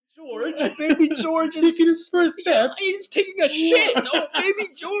George. Baby George is taking his first steps. He's taking a shit. Oh, baby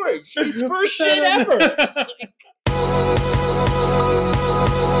George. His first shit ever.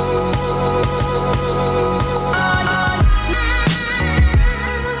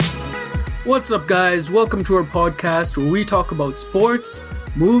 What's up, guys? Welcome to our podcast where we talk about sports,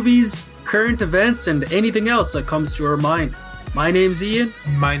 movies, current events, and anything else that comes to our mind. My name's Ian.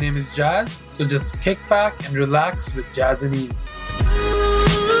 My name is Jazz, so just kick back and relax with Jazz and Ian.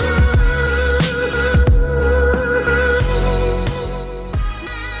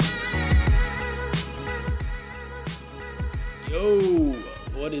 Yo,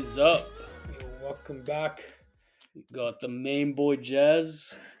 what is up? Yo, welcome back. Got the main boy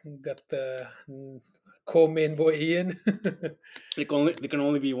Jazz. Got the co-main boy Ian. There can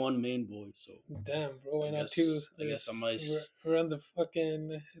only be one main boy, so Damn, bro, why I not guess- two? I guess I might- We're on the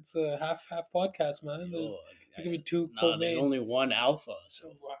fucking. It's a half podcast, man. yo, There could be two nah, co-main. there's only one alpha,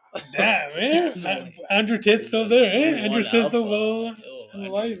 so Damn, man. So- Andrew Tate's still there, There's only eh? one Andrew Tate's still alpha. well Yo,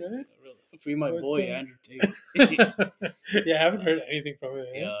 alive, Andrew- eh? Free my Boy, boy still- Andrew Tate. Yeah, I haven't heard anything from him.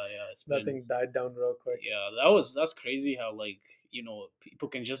 Eh? yeah, it's been, Nothing died down real quick. Yeah, that's crazy how people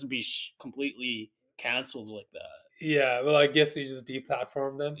can just be completely canceled like that. Yeah, well, I guess you just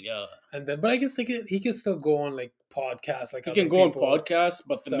deplatform them, Yeah, and then, but I guess he can still go on like podcasts, like he other can go on people. podcasts,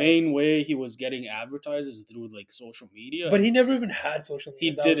 but the stuff. main way he was getting advertised is through like social media. But he never even had social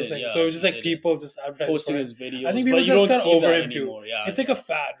media. He that was the didn't, thing. yeah, so it was just he like didn't. people just advertising posting for his it. videos. I think but people you just don't got see over that him too. anymore. Yeah, It's like a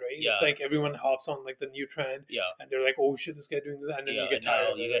fad, right? Yeah. It's like everyone hops on like the new trend, yeah. and they're like, "Oh shit, this guy doing this," and then you get tired.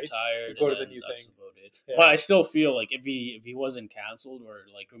 now of it, you right? get tired. You go and to the then new that's thing. about it. Yeah. But I still feel like if he wasn't canceled or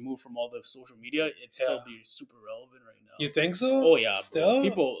like removed from all the social media, it'd still Yeah. be super relevant right now. You think so? Oh yeah, still bro.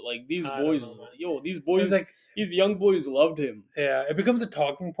 People like these I don't boys. know, man. These It's boys, like, these young boys loved him. yeah, it becomes a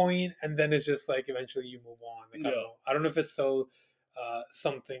talking point, and then it's just like eventually you move on. Like, Yeah. I don't know if it's still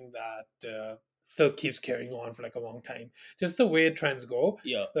something that still keeps carrying on for like a long time. Just the way trends go,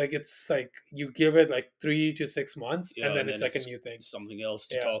 Yeah, like it's like you give it like 3 to 6 months, Yeah, and then and it's then like it's a new thing. something else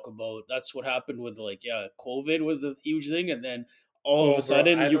to Yeah. talk about. That's what happened with COVID was the huge thing, and then all Oh, of bro, a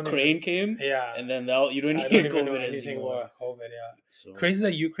sudden I don't Ukraine came, Yeah, and then now you don't I hear don't even know COVID anything anymore. about COVID. Yeah, So crazy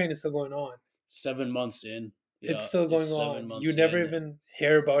that Ukraine is still going on. 7 months in, It's still going 7 on. months You never in. even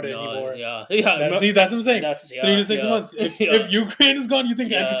hear about it No, anymore. Yeah, See, that's what I'm saying. That's 3 to 6 months. If Ukraine is gone, you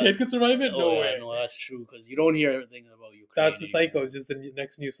think Yeah. Andrew Tate could survive it? No way. No, that's true because you don't hear everything about Ukraine. That's the anymore. cycle. It's just the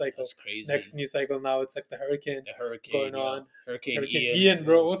next new cycle. That's crazy. Next new cycle now. It's like the hurricane. The hurricane going on. Hurricane Ian,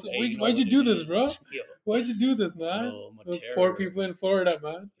 bro. Why'd you do this, bro? Yo, Why'd you do this, man? I'm a Those terror. poor people in Florida,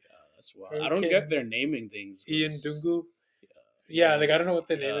 man. Yeah, that's why I don't Hurricane get their naming things. 'cause- Ian Dungu. Yeah, like I don't know what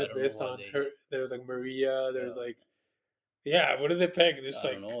they Yeah, name I it don't know based why on. they- Her, there was like Maria. There's Yeah. like, yeah. What do they pick? Just I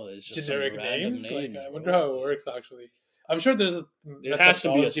like don't know. It's just some generic random names. Like I bro. wonder how it works. Actually, I'm sure there's a There has to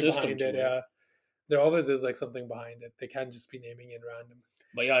be a methodology system behind to it. it. Yeah, there always is like something behind it. They can't just be naming it random.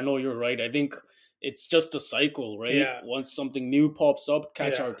 But yeah, no, you're right. I think it's just a cycle, right? Yeah. Once something new pops up,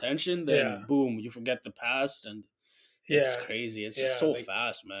 catch Yeah. our attention, then Yeah. boom, you forget the past, and it's Yeah, crazy. It's Yeah, just so like-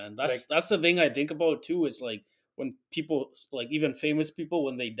 fast, man. That's the thing I think about too. Is like when people, like even famous people,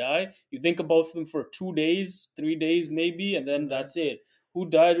 when they die, you think about them for 2 days, 3 days, maybe, and then Mhm. that's it. Who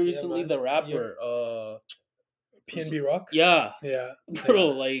died Yeah, recently? man. The rapper. PNB Rock. Yeah, Yeah, bro.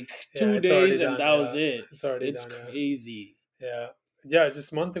 Like Yeah, 2 it's already days, done, and that was yeah. it. It's already It's done. yeah. crazy. Yeah,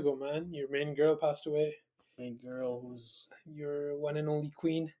 just a month ago, man. Your main girl passed away. My girl who's Your one and only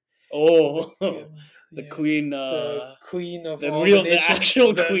queen. the Yeah, queen. The queen of the all real- the the nations.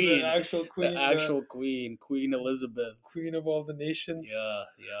 actual queen. The actual queen. The actual queen, Queen Elizabeth. queen of all the nations. Yeah,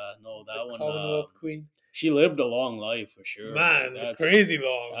 no, that the one. Commonwealth queen. She lived a long life for sure. Man, that's crazy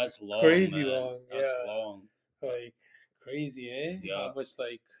long. That's long. Crazy man. long, That's yeah. long. Like crazy, eh? Yeah.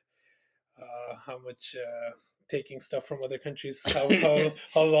 How much taking stuff from other countries,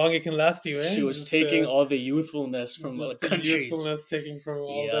 how long it can last you, eh? She was Just, taking all the youthfulness from just the the countries. youthfulness taking from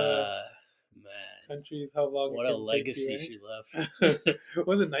all Yeah, the man. countries, how long What it a can legacy take she you, left. eh?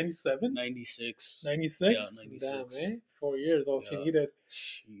 Was it 97? 96. 96? Yeah, Damn, 96. eh? 4 years, all she Yeah. needed.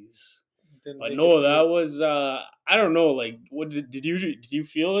 Jeez. Didn't But make no, it that through. was I don't know. Like, what did you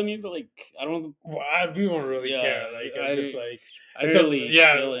feel any like? I don't. Well, we won't really Yeah, care. Like, it's just like... I didn't really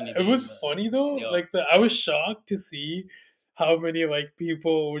feel anything. it was but- funny though. Yeah. Like I was shocked to see how many like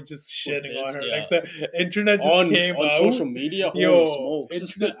people were just shitting on pissed, her. yeah. Like the internet just on came on out. social media. Holy Yo,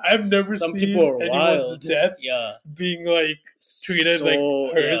 smokes! I've never Some seen people are anyone's wild. death Yeah, being like treated like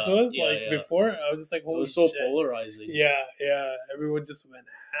So- hers yeah, was. yeah, Like yeah. before, I was just like, It holy was so shit. polarizing. Yeah. Everyone just went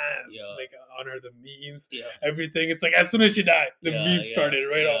ham. Yeah. Like on her, the memes, Yeah. everything. It's like as soon as she died, the Yeah, meme yeah, started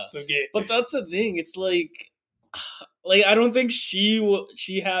right yeah. off the gate. But that's the thing. It's like like I don't think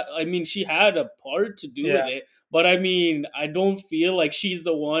she had. I mean, she had a part to do Yeah. with it, but I mean, I don't feel like she's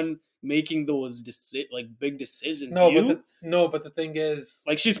the one making those like big decisions. No, Do but you? the thing is,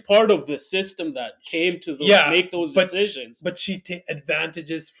 Like she's part of the system that came to make those but decisions. but she takes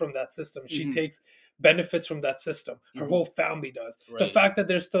advantages from that system. She Mhm. takes benefits from that system. Her Mhm. whole family does. The Right. fact that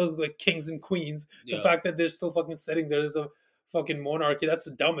they're still like kings and queens, the Yeah. fact that they're still fucking sitting there as a fucking monarchy, that's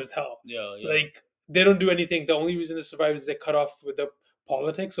dumb as hell. Yeah, yeah. Like they don't do anything. The only reason they survive is they cut off with the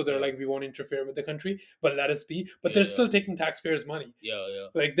politics. So they're Yeah. like, we won't interfere with the country, but let us be. But Yeah, they're yeah. still taking taxpayers' money. yeah, yeah.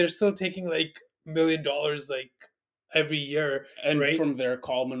 Like they're still taking like $1 million like every year, And right? from their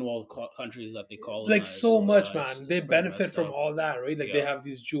Commonwealth countries that they colonize. Like so much, yeah, man. it's They pretty benefit messed from up. all that, right? Like they Yeah. have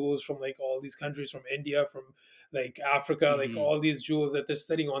these jewels from like all these countries, from India, from like Africa, like Mhm. all these jewels that they're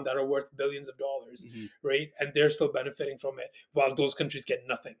sitting on that are worth billions of dollars, Mhm, right? And they're still benefiting from it, while those countries get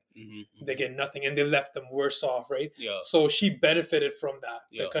nothing. mhm, They mhm. get nothing, and they left them worse off, right? Yeah. So she benefited from that.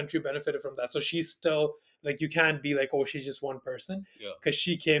 The Yeah. country benefited from that. So she's still like, you can't be like, oh, she's just one person, Yeah. because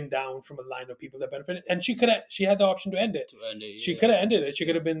she came down from a line of people that benefited, and she had the option to end it. To end it, She yeah. could have ended it. She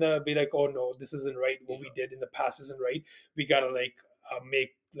could have been be like, oh no, this isn't right. What we Yeah. did in the past isn't right. We gotta like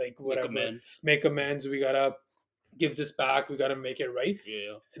make like whatever, make amends. We gotta give this back. We gotta make it right.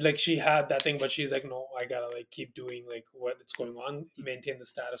 Yeah. Like she had that thing, but she's like, no, I gotta like keep doing like what's going on, maintain the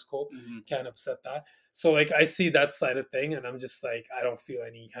status quo. Mhm. Can't upset that. So like I see that side of thing, and I'm just like, I don't feel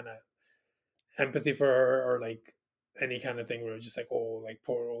any kind of empathy for her, or like any kind of thing where it's just like, oh, like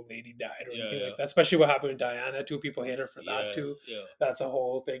poor old lady died or Yeah, anything yeah. like that. Especially what happened with Diana too. People hate her for that Yeah, too. yeah. That's a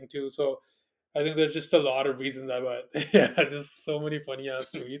whole thing too. So I think there's just a lot of reasons that, but yeah, just so many funny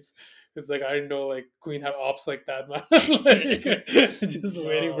ass tweets. It's like, I didn't know like Queen had ops like that, man. Like, just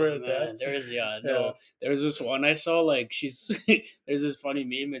waiting for her death. There's this one I saw, like she's there's this funny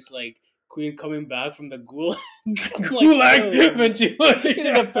meme. It's like Queen coming back from the gulag. Gulag when she won,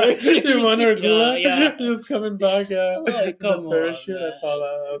 the parachute. she won her Yeah, gulag. yeah. Just coming back, yeah. Like, The come on, parachute, I man. saw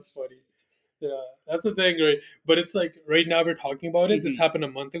that. That was funny. Yeah, that's the thing, right? But it's like right now we're talking about it. This Mhm. happened a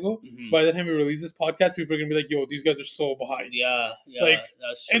month ago. Mhm. By the time we release this podcast, people are gonna be like, "Yo, these guys are so behind." Yeah, Like,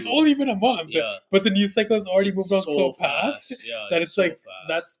 that's true. It's only been a month, Yeah. but the news cycle has already It's moved on so fast Yeah, that it's so like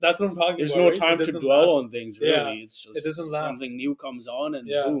fast. that's what I'm talking There's about. no right? It time to doesn't dwell last. on things. Yeah, Really, it's just it doesn't last. something new comes on and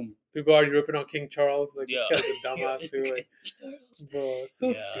Yeah. boom. People are ripping on King Charles. Like Yeah. this guy's a dumbass too. Like, bro, it's so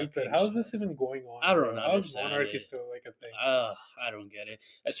Yeah, stupid. King How is this Charles. even going on? I don't bro? How is understand monarchy it. still like a thing? I don't get it.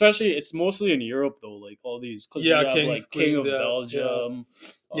 Especially, it's mostly in Europe though. Like all these, because Yeah, we have kings, like King of queens, yeah, Belgium.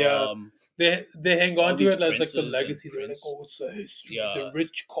 Yeah. They hang all on to these it as like the princes and legacy. They're like, prince- oh, it's a history, Yeah. the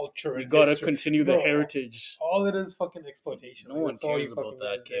rich culture. We and gotta history. continue the Bro, heritage. All it is fucking exploitation. No Like, one that's all you cares about fucking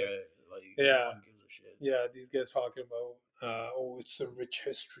that. guys do. Like, Yeah. no one gives a shit. Yeah, these guys talking about, oh, it's a rich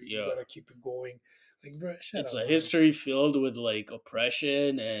history. Yeah. You gotta keep it going. Like, bro, shut It's up, a man. history filled with like oppression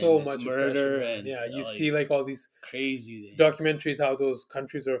and So much murder oppression, man. and yeah, you see like all these crazy things. documentaries how those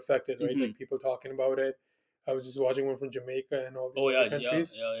countries are affected, right? Mhm. Like people talking about it. I was just watching one from Jamaica and all these Oh yeah, other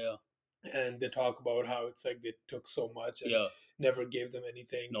countries, yeah. and they talk about how it's like they took so much and Yeah. never gave them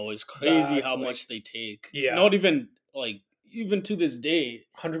anything. No, it's crazy back, how like- much they take. Yeah. Not even like even to this day.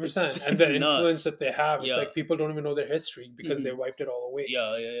 100%, and It's the influence nuts. that they have. It's Yeah. like people don't even know their history because Mhm. they wiped it all away.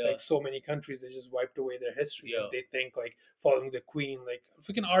 Yeah. Like so many countries, they just wiped away their history. Yeah. And they think like following the Queen, like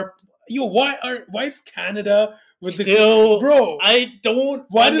freaking why is Canada with Still, the bro? I don't.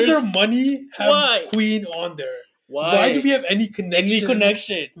 Why does our understand money have Why? Queen on there? why? Why do we have any connection? any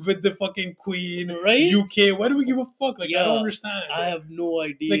connection? with the fucking Queen, Right? UK? Why do we give a fuck? Like I Yeah. don't understand. I have no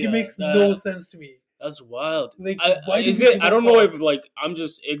idea. like it makes that- no sense to me. That's wild. Like I, do is we it? give I a don't know fuck? if like I'm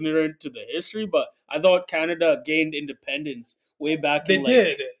just ignorant to the history, but I thought Canada gained independence way back. They in,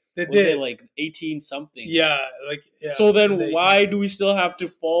 did. Like, They was did. it like 18 something? Yeah, like yeah. So then, the why 18th. do we still have to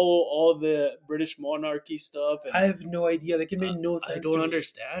follow all the British monarchy stuff? And I have no idea. Like it made no sense. I to don't me.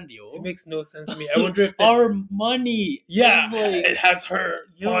 understand, yo. It makes no sense to me. I wonder if they, Our money. yeah, is like, it has her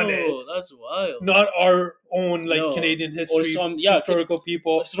on it, yo, that's wild. not our own like No. Canadian Or history, some historical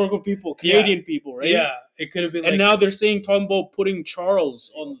people. historical people, Yeah. Canadian people, right? Yeah, it could have been. And like, now they're talking about putting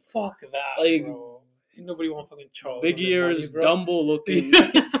Charles on fuck that, like, bro. Ain't nobody want fucking Charles. big on their money, ears, bro. Dumbo looking.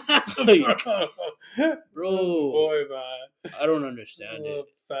 Bro. Like, This bro, boy, man. I don't understand it.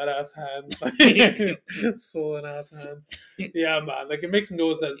 Fat ass hands, swollen ass hands. Yeah, man. Like it makes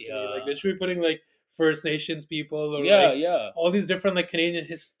no sense to me. Like they should be putting like First Nations people or Yeah, like yeah. all these different like Canadian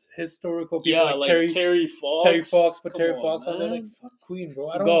historical people, Yeah, like like Terry Fox. but Come Terry on, Fox on there, like man. fuck Queen, bro.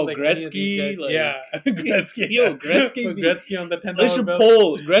 I don't Go want like any of these Gretzky, guys. like- Yeah, Gretzky. Yo, Gretzky be- Gretzky on the $10 They should bill.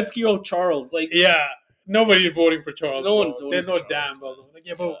 poll Gretzky or Charles. Like, Yeah, Nobody's voting for Charles. No bro. one's voting They for know Charles, damn well. man. Like,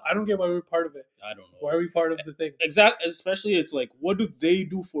 yeah, but Yeah. I don't get why we're part of it. I don't know. Why are we part of the thing? Exactly. Especially, it's like, what do they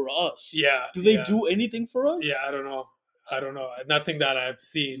do for us? Yeah. Do they yeah. do anything for us? Yeah, I don't know. Nothing that I've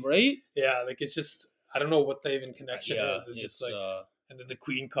seen. Right? Yeah, like it's just I don't know what the even connection Yeah. is. It's just like, and then the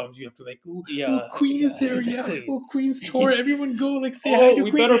queen comes. You have to like, ooh, Yeah, queen is yeah, here. Yeah, exactly. queen's tour. Everyone go like say hi to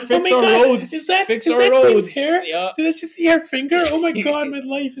we queen. better fix my our God, roads. Is that fix is our that queen's roads. hair? Yeah. Did you see her finger? Oh my God, my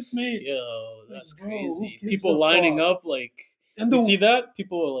life is made. Yo, that's Bro, who crazy. gives People a lining fuck? up like. And You see that?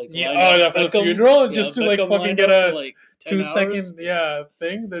 People are like, yeah, lined up. for the Beckham- funeral, yeah, just to like Beckham fucking lined get up a for, like 10 2 second hours.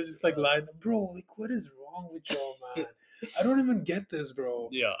 thing. They're just like Yeah. lying, bro. Like, what is wrong with y'all, man? I don't even get this, bro.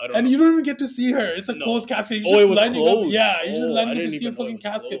 Yeah, I don't And know. you don't even get to see her. It's a No. closed casket. You're Oh, just it was lining closed. Up. Yeah, you're just Oh, lining I up to didn't see a even know it fucking was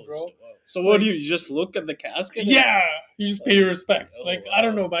casket, closed. bro. Wow. So what Like- do you just look at the casket? Yeah, you just pay your respects. Oh, like wow. I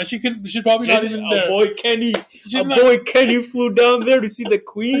don't know, man. She probably Just, not even our there. boy Kenny, She's our not- boy Kenny flew down there to see the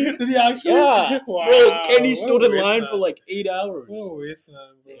Queen. Did he actually? Yeah, Wow. bro. Kenny what stood a in waste, line man. for like 8 hours. What a waste, man,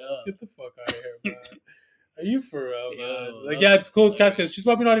 bro. Yeah. Get the fuck out of here, man. Are you for real, man? Yo, Like, that's yeah, it's closed hilarious. casket. She's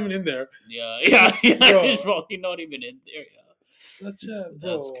probably not even in there. Yeah. Bro. He's probably not even in there. Yeah, Such a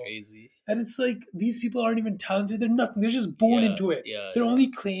bro. that's crazy. And it's like these people aren't even talented. They're nothing. They're just born Yeah, into it. Yeah, Their yeah, only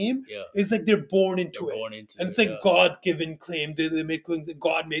claim yeah. is like they're born into They're it. born into And it. it's like yeah. God-given claim. They made kings.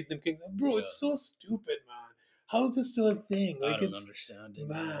 God made them kings. Bro, it's Yeah. so stupid, man. How is this still a thing? I Like don't it's understand it.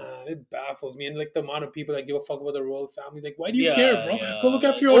 man, it baffles me. And like the amount of people that give a fuck about the royal family. Like, why do you Yeah, care, bro? yeah. Go look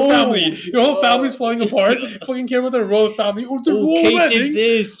after your own family. Your whole family's falling apart. Yeah. You fucking care about the royal family or the Oh, royal Kate wedding. did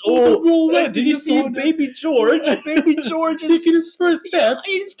this. Oh, the royal wedding. Did you That's see all- Baby George? Baby George is Taking his first Yeah, steps.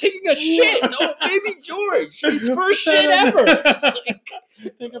 he's taking a shit. Oh, Baby George, his first shit ever.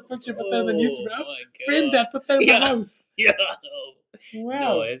 Take a picture, put that in the newspaper. Oh my Frame God. that, put that in Yeah. the house. Yeah.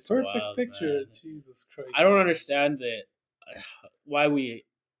 Wow, No, it's perfect wild, picture. man. Jesus Christ. I don't understand that. Why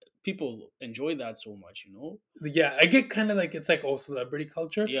people enjoy that so much, you know? Yeah, I get kind of like it's like celebrity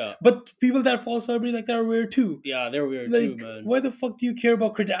culture. Yeah. But people that follow celebrity like that are weird too. Yeah, they're weird Like, too, man. why the fuck do you care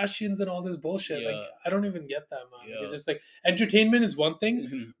about Kardashians and all this bullshit? Like, Yeah. I don't even get that, man. Like, Yeah. it's just like entertainment is one thing,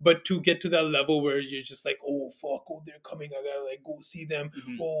 Mhm, but to get to that level where you're just like, oh fuck, oh they're coming, I gotta like go see them.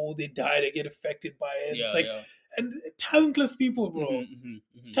 mhm. Oh, they died, I get affected by it. Yeah, It's like yeah. and talentless people, bro. Mhm,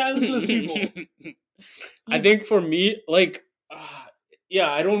 mhm. Talentless people. I think for me, like,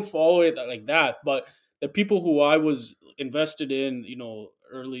 yeah, I don't follow it like that, but the people who I was invested in, you know,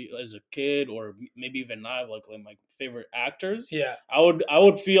 early as a kid, or maybe even now, like my favorite actors, Yeah, I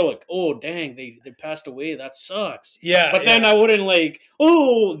would feel like, oh dang, they passed away. That sucks. yeah. But then I wouldn't like,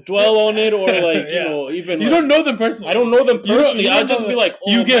 dwell on it, or like, Yeah. you know, even you like, don't know them personally. I don't know them You don't- personally. you don't I'll just know be them. like,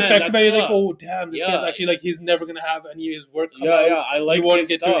 oh, You get man, affected that by it, like, sucks. oh damn, this guy's Yeah. actually like he's never gonna have any of his work come Yeah, out. yeah, I like you won't his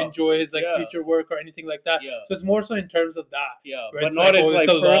get stuff. to enjoy his like Yeah. future work or anything like that. Yeah. So it's more so in terms of that Yeah, where but it's not like, as oh, like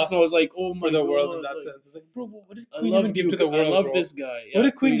it's a loss personal. It's like, oh my for the world in God, that like, sense. It's like, bro, what did I Queen love even give to the world? I love bro? this guy. What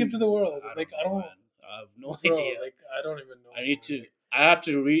did Queen give to the world? I Like, don't I don't know, man. I have no bro, idea. like I don't even know. I need to. I have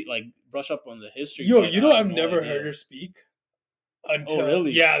to read, like, brush up on the history. Yo, but you know I have I've no never idea. heard her speak. Until,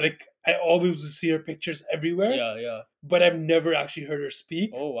 really? Yeah, like I always see her pictures everywhere, Yeah, yeah. but I've never actually heard her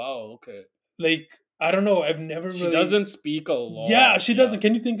speak. Oh wow, okay. Like I don't know, I've never She really. doesn't speak a lot. Yeah, she doesn't.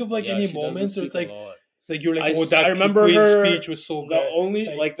 Can you think of like Yeah, any she doesn't moments where it's speak like a lot. you're like, I oh, that remember Queen's her speech was so The good. only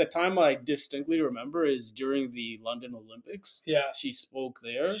Like- like the time I distinctly remember is during the London Olympics. Yeah, She spoke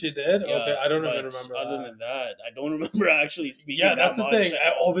there. she did. Yeah, Okay, I don't even but remember. Other that. than that, I don't remember actually speaking. Yeah, that's that the much. thing. I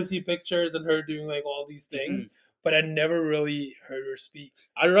always see pictures and her doing like all these things, but I never really heard her speak.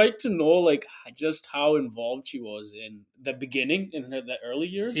 I'd like to know like just how involved she was in the beginning, in the early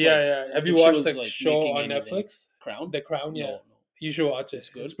years. Yeah, like, yeah. Have if you she watched was, the like, show making on anything. Netflix, Crown. The Crown? Yeah, No, no. you should watch it. It's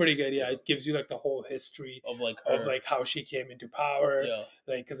good? It's pretty good. Yeah, Yeah. it gives you like the whole history Of like her. of like how she came into power, yeah,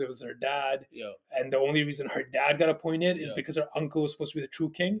 like because it was her dad, yeah, and the only reason her dad got appointed is Yeah. because her uncle was supposed to be the true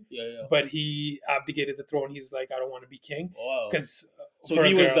king, yeah. but he abdicated the throne. He's like, I don't want to be king Wow. because So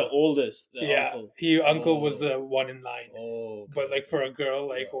he was the oldest. The yeah, uncle. uncle was Oh. the one in line. Oh. okay, But like for a girl,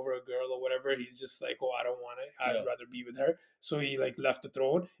 like Yeah. over a girl or whatever, he's just like, oh, I don't want it. I'd Yeah. rather be with her. So he like left the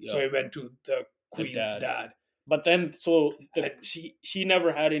throne. So Yeah. he went to the queen's dad. dad. But then, so And- she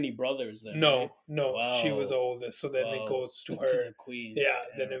never had any brothers then. No, right? no, she was the Wow. oldest. So then it Wow. goes to To her. the queen. Yeah,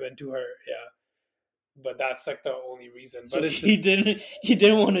 then Damn. it went to her. Yeah, but that's like the only reason. So But it's he just,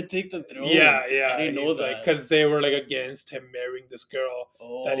 didn't want to take the throne. yeah. I didn't know he's that. like because they were like against him marrying this girl,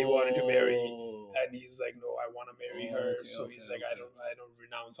 that he wanted to marry, Oh. and he's like, no, I want to marry Oh, her. okay, So he's okay, like, okay. I don't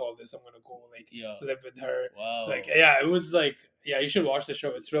renounce all this. I'm gonna go like Yeah. live with her. Wow. Like yeah, it was like yeah, you should watch the show.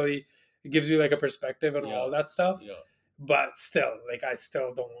 It's really it gives you like a perspective and Yeah. all that stuff. Yeah. But still, like I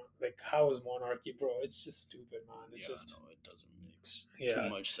still don't like how is monarchy, bro? It's just stupid, man. It's Yeah, just no, it doesn't make makes Yeah. too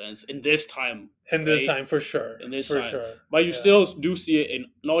much sense in this time. In this right? time, for sure. In this for time. sure. But you Yeah. still do see it in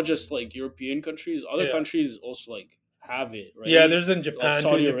not just like European countries, other Yeah. countries also like have it, right? Yeah, there's in Japan too.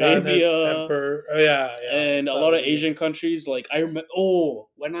 Saudi Japan has Arabia. emperor. Oh, yeah, yeah. And a Saudi lot of Arabia. Asian countries. Like I remember,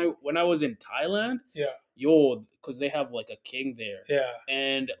 when I was in Thailand, Yeah, because they have like a king there, yeah.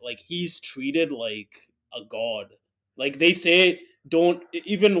 and like he's treated like a god. Like they say, don't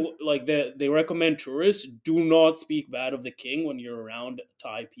even like they recommend tourists do not speak bad of the king when you're around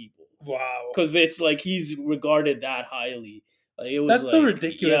Thai people, Wow. because it's like he's regarded that highly. Like it was That's like, so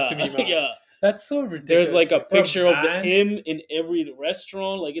ridiculous yeah, to me, man. yeah. That's so ridiculous. There's like a For picture of man. him in every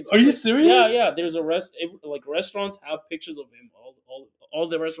restaurant. Like it's Are you Yeah, serious? yeah. There's like restaurants have pictures of him. All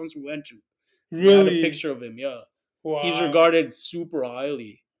the restaurants we went to they had a Really? picture of him. Yeah, Wow. he's regarded super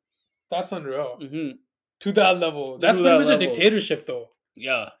highly. That's unreal. Hmm. To that level. That's To pretty that much level. a dictatorship, though.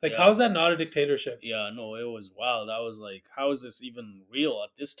 Yeah, Like, yeah. how is that not a dictatorship? Yeah, no, it was wild. I was like, how is this even real at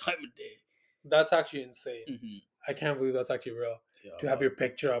this time of day? That's actually insane. Mm-hmm. I can't believe that's actually real. Yeah, To have your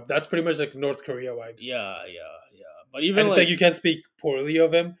picture up. That's pretty much like North Korea vibes. yeah. But And even it's like you can't speak poorly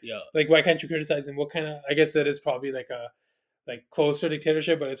of him. yeah, Like, why can't you criticize him? What kind of? I guess that is probably like a close to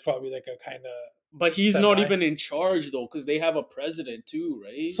dictatorship, but it's probably like a kind of. but he's not Semi. even in charge though, because they have a president too,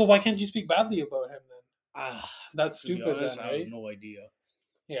 right? So why can't you speak badly about him then? That's to be stupid. honest, Then, I right? have no idea.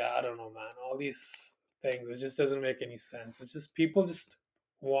 Yeah, I don't know, man. All these things, it just doesn't make any sense. It's just people just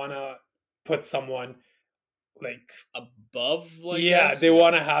wanna put someone like Above, like they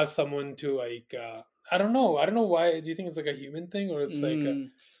want to have someone to like. I don't know. I don't know why. Do you think it's like a human thing or it's like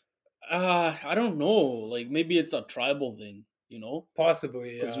I don't know. Like maybe it's a tribal thing, you know?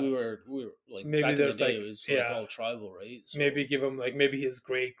 possibly? Because Yeah. we were like Maybe back in the there's, day, like, it was like yeah. all tribal, right? So- Maybe give him like maybe his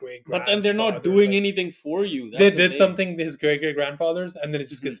great but then they're not doing anything for you. They That's the did thing. something to his great grandfathers, and then it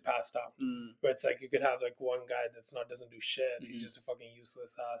just Mhm. gets passed down. Mm, Where it's like you could have like one guy doesn't do shit. Mhm. He's just a fucking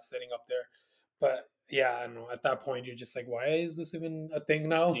useless ass sitting up there. But yeah, I don't know. At that point, you're just like, why is this even a thing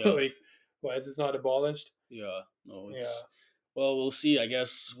now? Yeah. Like, why is this not abolished? yeah, no, it's Yeah. well, we'll see. I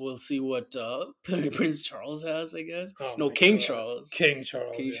guess we'll see what Prince Charles has. I guess Oh no, my King God. Charles, King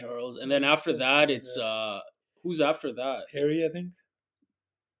Charles. King yeah. Charles, and then It's after so that, stupid. it's who's after that? Harry, I think.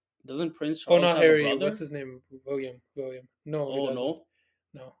 Doesn't Prince Oh, Charles not have Harry. a brother? What's his name? William. No. he Oh doesn't. no.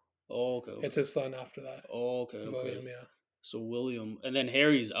 No. Oh okay. It's his son after that. Oh, okay. William. Yeah. So William, and then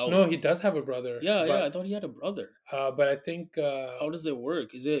Harry's out. No, he does have a brother. Yeah, but, I thought he had a brother. But I think How does it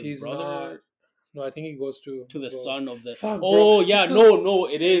work? Is it he's brother not. No, I think he goes to to the bro. son of the? Fuck, bro. Oh yeah, It's a- no,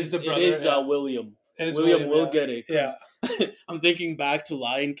 it is. the It brother, is yeah. William. It is William will yeah. get it. 'cause Yeah. I'm thinking back to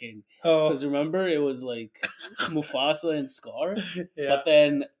Lion King Oh, because remember it was like Mufasa and Scar, yeah. but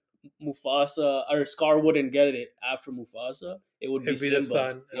then Mufasa or Scar wouldn't get it after Mufasa. It would be It'd be Simba. the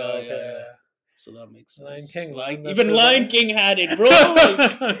son. Yeah, Oh, okay, yeah. So that makes sense. Lion King, Like, man, that's even it, Lion man. King had it, bro.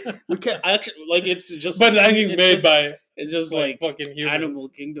 Like, we can't actually like it's just. but Lion King's it's made just- by It's just like like fucking humans. Animal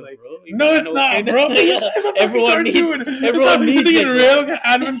Kingdom, Like, bro. no, it's Animal not, Kingdom. bro. Yeah. It's a fucking Everyone cartoon. needs. Everyone You needs think it. in bro. real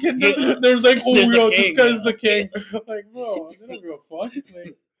Animal Kingdom, Yeah. there's like, oh, There's a yo, this king, guy's yeah. the king. Like, bro, they don't give a fuck.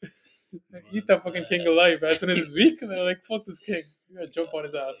 Like, eat that fucking king alive. As soon as it's weak, they're like, fuck this king. You gotta jump on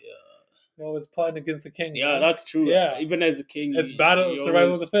his ass. Yeah. They always plotting against the king. Yeah, man. that's true. Yeah. Even as a king, It's battle- you're survival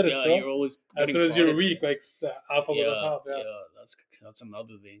of always- the fittest, yeah, bro. You're always As getting soon as you're plotted weak, like against. the alpha goes on top. Yeah. that's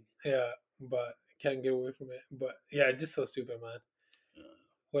another thing. Yeah, but can't get away from it. But yeah, it's just so stupid, man. Yeah.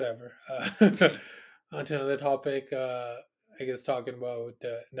 Whatever. On to another topic. I guess talking about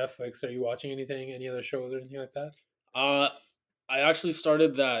Netflix. Are you watching anything? Any other shows or anything like that? I actually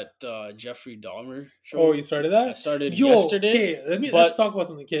started that Jeffrey Dahmer show. Oh, you started I that? started Yo, yesterday. okay. Let's but- talk about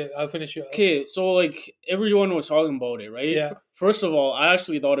something. Okay, I'll finish you. Okay, so like everyone was talking about it, right? Yeah. First of all, I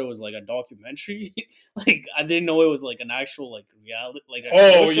actually thought it was like a documentary. Like I didn't know it was like an actual like reality, like a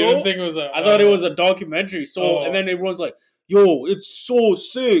Oh, you show. didn't think it was a? I thought it was a documentary. So Oh. and then everyone's like, "Yo, it's so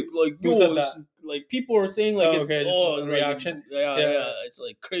sick!" Like, Who yo, said it's, that? like people are saying like Oh, it's okay, just oh a like, reaction? yeah, Yeah. it's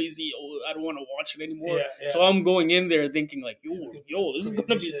like crazy. Oh, I don't want to watch it anymore. Yeah. So I'm going in there thinking like, It's gonna be yo, some this is crazy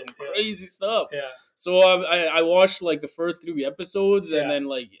gonna be shit, some yeah. crazy stuff. Yeah. So I watched like the first 3 episodes, and Yeah. then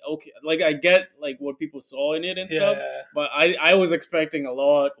like okay, like I get like what people saw in it and Yeah. stuff, but I was expecting a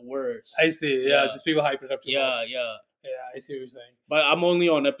lot worse. I see. Yeah, Yeah. just people hyping it up too Yeah, much. yeah. Yeah, I see what you're saying. But I'm only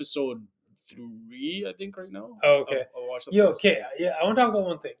on episode 3, I think, right now. Oh, okay. I watched the Yo, first okay, yeah, I want to talk about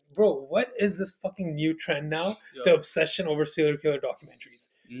one thing, bro. What is this fucking new trend now? Yeah. The obsession over serial killer documentaries.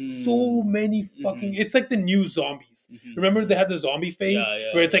 So many fucking. It's like the new zombies. Remember they had the zombie phase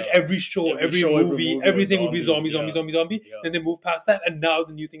where it's like every show, every movie, everything would be zombie. Yeah. Then they moved past that, and now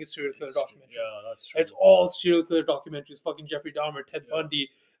the new thing is serial killer documentaries. Yeah, that's true. It's all serial killer documentaries. Fucking Jeffrey Dahmer, Ted Bundy,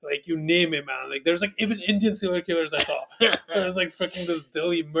 like you name it, man. Like there's like even Indian serial killers I saw. There's like freaking this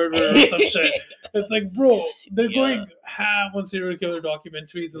Delhi murderer or some shit. It's like, bro, they're going ham on serial killer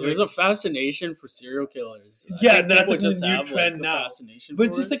documentaries. There's a fascination for serial killers. Yeah, that's like a new trend now. But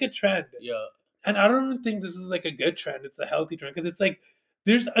it's just like a trend. Yeah. And I don't think this is like a good trend. It's a healthy trend because it's like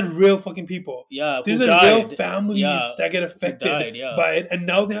there's a real fucking people. Yeah, there's real families that get affected by it, and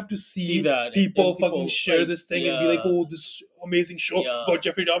now they have to see that people fucking share like, this thing and be like, "Oh, this amazing show about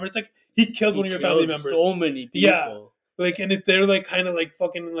Jeffrey Dahmer." It's like he killed one of your family members. So many people. Yeah, like and they're like kind of like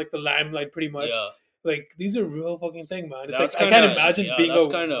fucking in, like the limelight, pretty much. Yeah. Like these are real fucking thing, man. It's like I can't imagine being a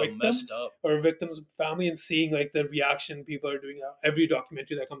victim messed up. or a victim's family and seeing like the reaction people are doing. Every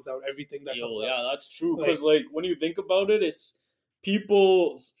documentary that comes out, everything that comes out. Yeah, that's true. Because like when you think about it, it's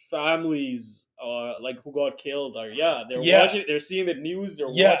people's families like who got killed are watching, they're seeing the news, they're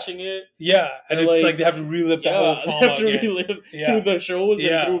watching it. Yeah, and it's like they have to relive the whole trauma. They have to relive through the shows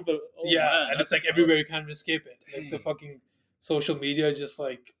and through the and it's like everywhere you can't escape it. Like the fucking social media is just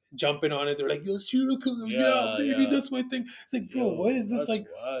like jumping on it. They're like, "Yo, serial killer, baby, that's my thing." It's like, bro, what is this like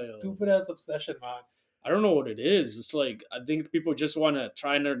stupid ass obsession, man? I don't know what it is. It's like I think people just want to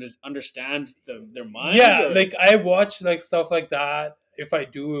try and understand their mind. Yeah, like I watch like stuff like that. If I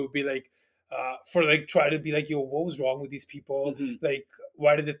do, it would be like for like try to be like, "Yo, what was wrong with these people? Like,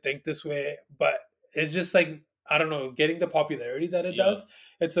 why did they think this way?" But it's just like I don't know, getting the popularity that it does.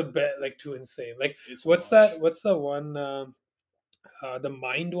 It's a bit like too insane. Like, what's the one? The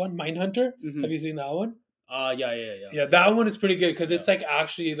Mindhunter. Have you seen that one? Yeah, that one is pretty good because it's like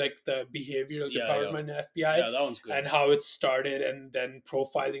actually like the behavioral department in FBI. Yeah, that one's good. And how it started and then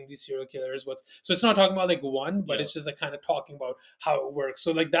profiling these serial killers. So it's not talking about like one, but it's just like kind of talking about how it works.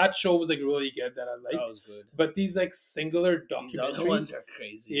 So like that show was like really good that I liked. That was good. But these like singular documentaries, these other ones are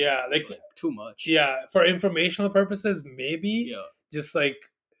crazy. Yeah, like too much. Yeah, for informational purposes, maybe. Yeah. Just like,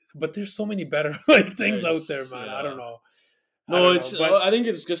 but there's so many better like things out there, man. I don't know. No, I think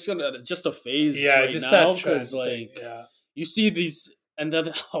it's just a phase. Yeah, right just now because like you see these, and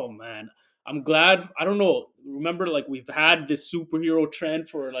then I'm glad. I don't know. Remember, like we've had this superhero trend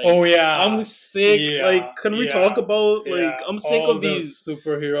for like. Oh yeah, I'm sick. Like, can we talk about like I'm sick of these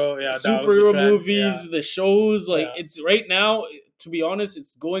superhero movies, the shows. Like it's right now. To be honest,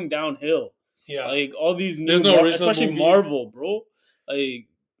 it's going downhill. Yeah, like all these new, especially movies. Marvel, bro. Like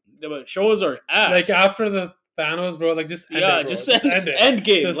the shows are ass. Like after the Thanos, bro, like just end it, bro. Just end it. End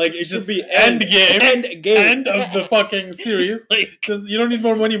game. Just, like it should be end game. End of the fucking series. Like, because you don't need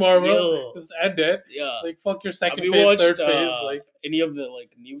more money, Marvel. Just end it. Yeah. Like fuck your second phase, third phase. Like any of the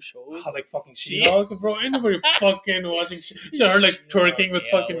like new shows. Like fucking She-Hulk, bro. Ain't nobody fucking watching. Her like twerking with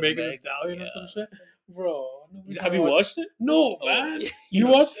fucking Megan Thee Stallion or some shit, bro. Have you watched it? No, man. You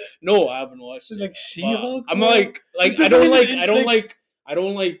watched it? No, I haven't watched it. Like She-Hulk. I'm like I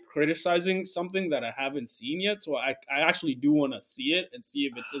don't like criticizing something that I haven't seen yet, so I actually do want to see it and see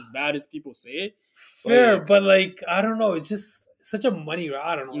if it's as bad as people say it. Fair, but like I don't know, it's just such a money grab.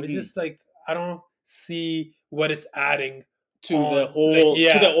 I don't know. It's just like I don't see what it's adding to the whole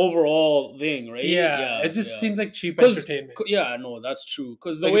to the overall thing, right? Yeah, it just seems like cheap entertainment. Yeah, no, that's true.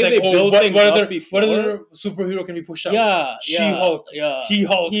 Because the way they build things up before, what other superhero can we push out? Yeah, She-Hulk,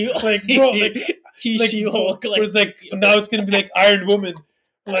 He-Hulk, like bro, like She-Hulk, like it's like now it's gonna be like Iron Woman,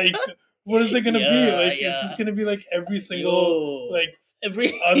 like what is it gonna be? Like it's just gonna be like every single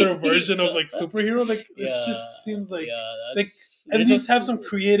every other version of like superhero. Like it just seems like at least have some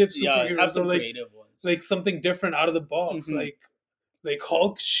creative superheroes. Have some like, creative ones. Like something different out of the box, like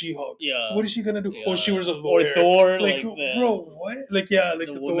Hulk, She-Hulk. Yeah, what is she gonna do? Oh, she was a lawyer. Or Thor, like bro, what? Like like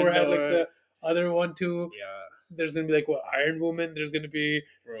the Thor had like the other one too. Yeah, there's gonna be like Iron Woman. There's gonna be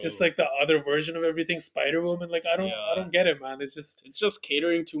just like the other version of everything. Spider Woman. Like I don't get it, man. It's just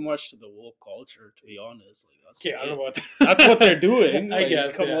catering too much to the woke culture. To be honest, like that's I don't know about that. That's what they're doing. I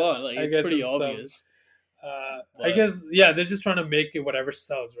guess. Come on, like it's pretty obvious. I guess they're just trying to make it whatever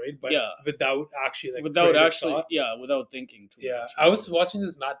sells, right? But without actually without thinking too much. I was watching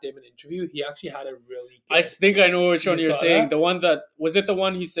this Matt Damon interview. He actually had a really good... I think I know which one you're saying. That? The one that was it the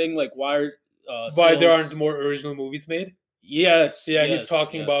one he's saying like why there aren't more original movies made? Yes. Yeah, he's yes,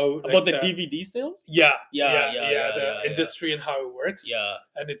 talking yes. about, about like, the DVD sales. Yeah, Yeah, the yeah. industry and how it works. Yeah,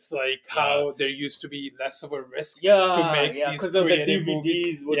 And it's like Yeah. how there used to be less of a risk yeah, to make yeah. these Because of the creative DVDs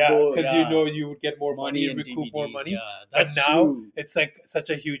movies. would Yeah, go. because Yeah. you would get more money, and recoup more DVDs. money. Yeah, But that's now true. it's like such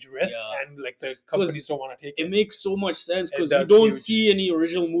a huge risk, Yeah. and like the companies 'Cause don't want to take It it makes so much sense It because you does don't huge. see any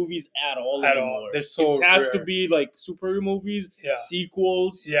original movies at all at all. anymore. They're so it has to rare. be like superhero movies, Yeah.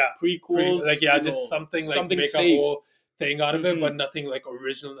 sequels, Yeah, prequels. like just something like make safe. a whole thing out of it, Mhm. but nothing like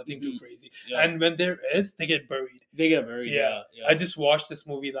original, nothing too Mhm. crazy. Yeah. And when there is, they get buried. They get buried. Yeah. Yeah, I just watched this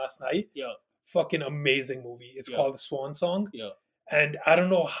movie last night. Yeah. Fucking amazing movie. It's Yeah. called The Swan Song. Yeah. And I don't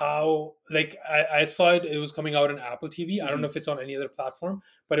know how, like, I saw it was coming out on Apple TV. I don't Mhm. know if it's on any other platform,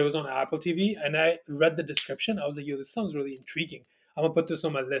 but it was on Apple TV. And I read the description. I was like, yo, this sounds really intriguing. I'm gonna put this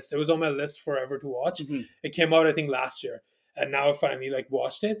on my list. It was on my list forever to watch. Mhm. It came out, I think, last year. And now I finally like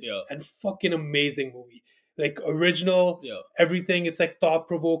watched it. Yeah. And fucking amazing movie. Like original, Yeah. everything. It's like thought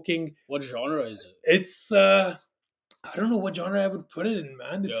provoking. What genre is it? It's I don't know what genre I would put it in,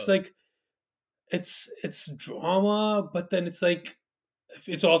 man. It's Yeah. like it's drama, but then it's like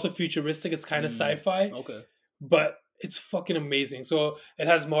it's also futuristic. It's kind of sci-fi, Okay. but it's fucking amazing. So it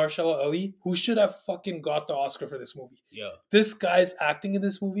has Marshall Ali, who should have fucking got the Oscar for this movie. Yeah. This guy's acting in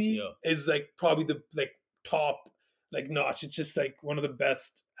this movie Yeah. is like probably the like top like notch. It's just like one of the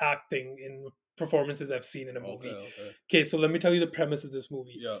best acting in performances I've seen in a movie. Okay. Okay, so let me tell you the premise of this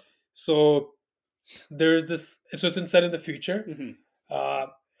movie. Yeah. So there's this. So it's set in the future. Mhm.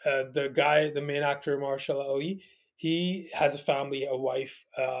 The guy, the main actor, Marshall Ali, he has a family, a wife,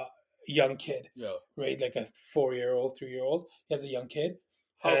 a young kid, Yeah. right? Like a 4-year-old, 3-year-old. He has a young kid.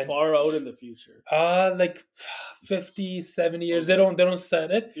 How And, far out in the future? like 50, 70 years. Okay. They don't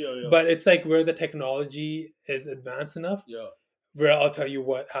set it, Yeah. but it's like where the technology is advanced enough Yeah. where I'll tell you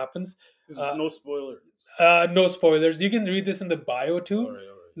what happens. This is no spoilers. No spoilers. You can read this in the bio too. All right.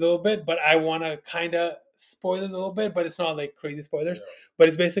 A little bit, but I want to kind of spoil it a little bit, but it's not like crazy spoilers. Yeah. But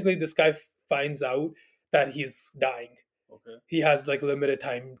it's basically this guy finds out that he's dying. Okay. He has like limited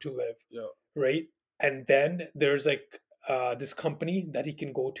time to live, Yeah. right? And then there's like this company that he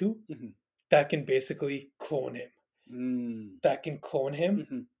can go to Mhm. that can basically clone him. That can clone him,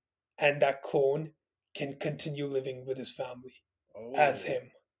 Mhm. and that clone can continue living with his family as Oh.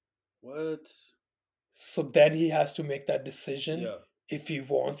 him. What? So then he has to make that decision Yeah. if he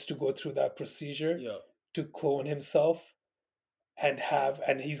wants to go through that procedure Yeah. to clone himself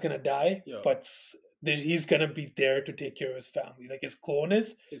and he's gonna die, Yeah. but he's gonna be there to take care of his family. Like his clone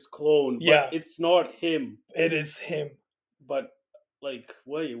is, His clone. But Yeah. it's not him. it is him. But like,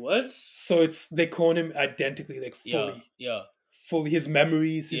 wait, what? So they clone him identically, like fully, Yeah. fully his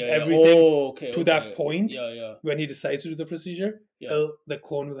memories, his Yeah. everything. Oh, okay. to that point. Yeah. When he decides to do the procedure, Yeah. the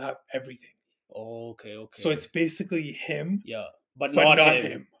clone will have everything. Okay. So it's basically him, yeah, but but not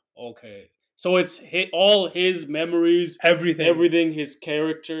him. Okay. So it's all his memories, everything, his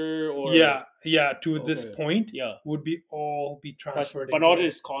character, or Yeah. To this Okay. point, yeah, would be transferred, but into not him.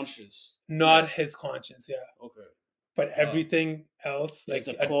 his conscious. Not Yes. his conscience. Yeah, Okay. but everything else, like It's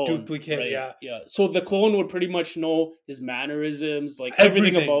a a clone, duplicate. right? Yeah, So the clone would pretty much know his mannerisms, like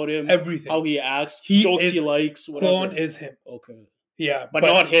everything about him, everything. how he acts, He jokes is- he likes, whatever. Clone is him. Okay, Yeah, but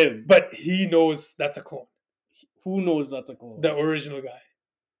not him. But he knows that's a clone. Who knows that's a clone? The original guy,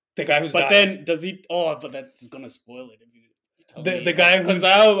 the guy who's But died. then does he? Oh, but that's gonna spoil it if you tell me. The guy because who's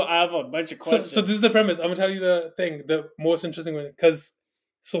I have a bunch of so questions. this is the premise. I'm gonna tell you the thing, the most interesting one, because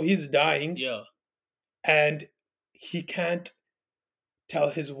so he's dying, yeah, and he can't tell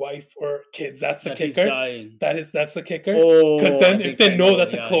his wife or kids. That's the that he's kicker. dying. That's the kicker. Oh, Because I then if think they I know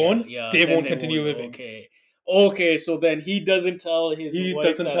that's a yeah, clone, yeah, they then won't continue won't. living. Okay, so then he doesn't tell his He wife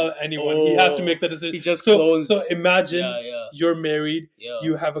doesn't that- tell anyone. He has to Oh, make the decision. He just so, clones. So imagine yeah, you're married, yeah.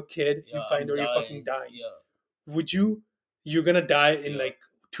 you have a kid, you yeah, find I'm out you're fucking dying. Yeah, Would you're gonna die in Yeah. like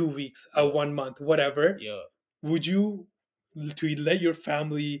 2 weeks, Yeah. 1 month, whatever. yeah. Would you to let your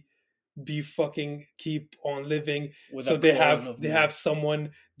family be fucking keep on living With so a they clone of they me. have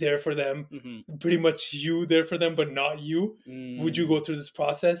someone there for them, Mhm. pretty much you there for them but not you? Would you go through this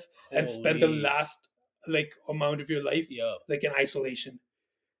process and spend the Holy. last like amount of your life Yeah. like in isolation?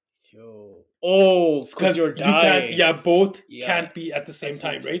 Yo. Oh, because you're you dying. can't both Yeah. can't be at the same That's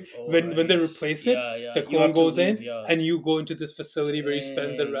time, it. right? Oh, When they right. replace it, yeah. the You clone have to goes leave, in yeah. and you go into this facility where you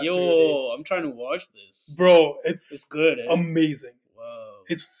spend the rest Yo, of your days. I'm trying to watch this. Bro, It's it's good. Eh? amazing. Wow.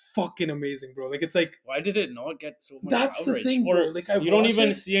 It's fucking amazing, bro. Like it's like Why did it not get so much that's coverage? the thing, Or bro. Like I you don't watched even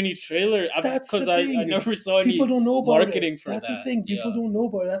it, see any trailer That's the because I thing. never saw any people don't know about marketing it. for That's that. the thing. People Yeah. don't know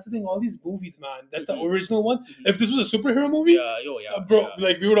about it. That's the thing. All these movies, man. That the Mhm. original ones. Mhm. If this was a superhero movie, Yeah, bro, yeah.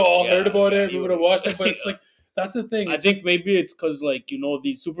 like we would have all Yeah, heard about yeah, it. We you would have would've- watched it. But it's Yeah. like That's the thing. I It's think just maybe it's because, like,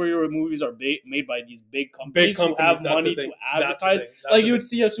 these superhero movies are made by these big companies, who companies, have that's the money thing. to That's the advertise. thing. That's Like, the you would thing.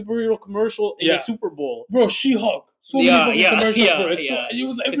 see a superhero commercial in Yeah. the Super Bowl. Bro, She-Hulk. So many fucking commercials, bro. It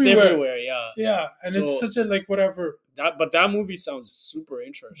was It's everywhere. everywhere, yeah. Yeah, and it's So- such a like whatever, But that movie sounds super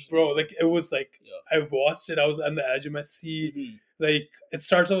interesting, bro. Like it was like Yeah. I watched it. I was on the edge of my seat. Mhm. Like it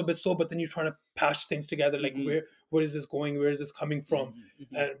starts off a bit slow, but then you're trying to patch things together. Like Mhm. where is this going? Where is this coming from? Mhm. Mhm.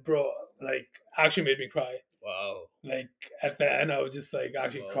 And bro, like actually made me cry. Wow. Like at the end, I was just like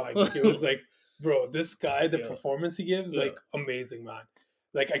actually Wow. crying. Like, it was like, bro, this guy, the Yeah. performance he gives, Yeah. like amazing, man.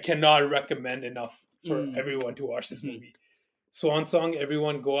 Like I cannot recommend enough for Mm. everyone to watch this Mhm. movie. Swan Song,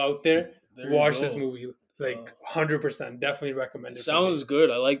 everyone go out there, There you watch this go. movie. Like Wow. 100%, definitely recommend It it. sounds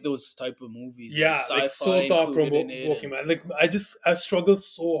good. I like those type of movies. Yeah, like so sci-fi thought included in it, provoking, and- man. Like I struggled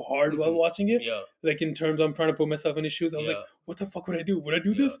so hard while Mhm. watching it. Yeah. Like in terms, I'm trying to put myself in his shoes. I was Yeah. like, what the fuck would I do? Would I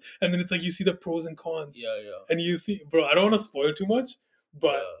do Yeah. this? And then it's like you see the pros and cons, Yeah, yeah. and you see, bro. I don't want to spoil too much,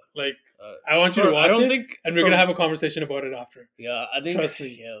 but Yeah. like Uh, I want you to watch I don't it, think, and we're from- gonna have a conversation about it after. Yeah, I think. Trust me.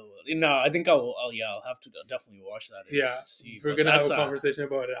 Yeah, no, I think I'll have to definitely watch that. and Yeah, see, we're but gonna have that's a conversation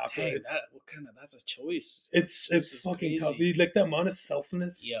about it after. Dang, It's that's a choice. it's This is fucking tough. crazy. Like the amount of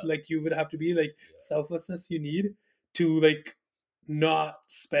selflessness, Yeah. like you would have to be, like Yeah. selflessness you need to like not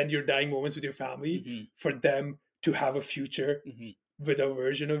spend your dying moments with your family Mhm, for them to have a future mhm, with a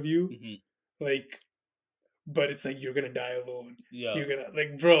version of you. mhm. Like, but it's like you're gonna die alone. Yeah, You're gonna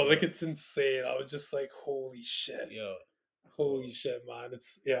like, bro, like Yeah. it's insane. I was just like, holy shit, yeah. holy shit, man.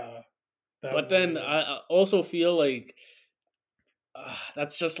 It's yeah. That But then movie was- I also feel like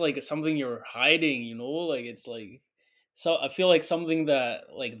that's just like something you're hiding. Like it's like, so I feel like something that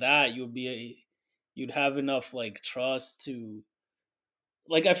like that you'd have enough like trust to.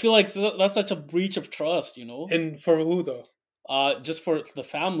 Like I feel like that's such a breach of trust. and for who though? Just for the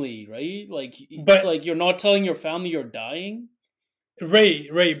family, right? Like it's But- like you're not telling your family you're dying, Right,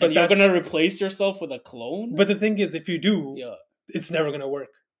 but but you're that, gonna replace yourself with a clone. but the thing is, if you do, yeah, it's never gonna work.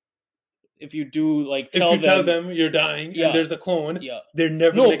 if you do like If tell you tell them you're dying Yeah. and there's a clone, yeah, they're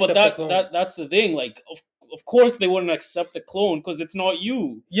never no, gonna but accept the clone. that's the thing. Like of course they wouldn't accept the clone because it's not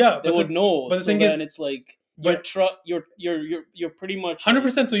you. yeah, They but would know. but the so thing then is, it's like but- you're pretty much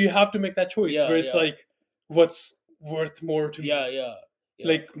 100%. So you have to make that choice Yeah, where it's yeah. like, what's worth more to yeah, me? yeah, yeah.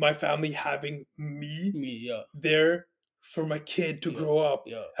 Like my family having me me, yeah, there for my kid to Yeah. grow up,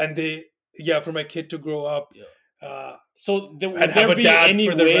 yeah, and for my kid to grow up, yeah. So would and have there a be dad any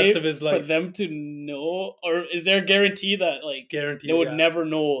for the way rest of his for life. them to know, or is there a guarantee that like Guaranteed, they would yeah. never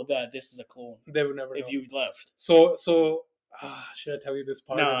know that this is a clone They would never if know. you left? So should I tell you this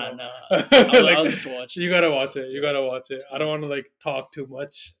part? or Nah, no? nah. Like, I'll just watch. you gotta watch it. You gotta watch it. I don't want to like talk too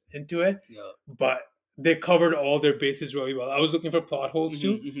much into it, Yeah. but they covered all their bases really well. I was looking for plot holes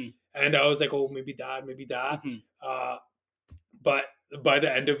too, Mhm, and I was like, oh, maybe that. mhm. But by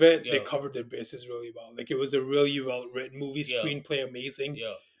the end of it, they Yeah. covered their bases really well. Like it was a really well written movie, Yeah. screenplay amazing,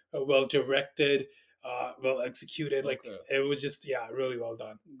 Yeah. well directed, well executed. Like Okay. it was just really well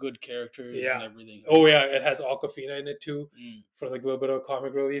done. Good characters Yeah. and everything. Oh yeah, it has Aquafina in it too Mm. for like a little bit of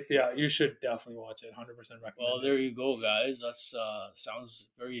comic relief. Yeah, you should definitely watch it. 100% recommend. Well, it. there you go, guys. That's sounds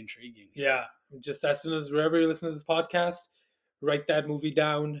very intriguing. Yeah, just as soon as wherever you listen to this podcast, write that movie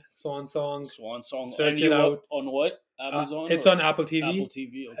down. Swan Song. Swan Song. Search And it you out. On what? Amazon. It's or on Apple TV. Apple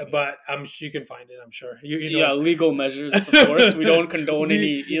TV. Okay. But you can find it. I'm sure. You know. yeah, legal measures. Of course, we don't condone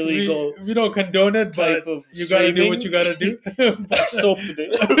any illegal We don't condone it, type but of. you gotta do what you gotta do. Soap today.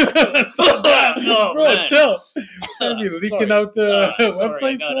 So bad. Oh, Bro, man. chill. Don't be leaking Sorry. out the Sorry, I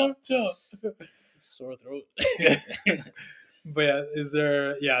websites, gotta- bro. Chill. Sore throat. But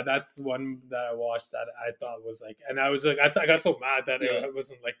yeah, that's one that I watched that I thought was like, and I was like, I got so mad that Yeah. it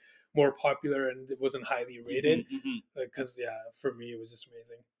wasn't like more popular and it wasn't highly rated. Mhm, mhm. Because for me it was just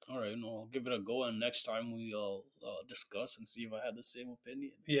amazing. All right, no, I'll give it a go, and next time we'll discuss and see if I had the same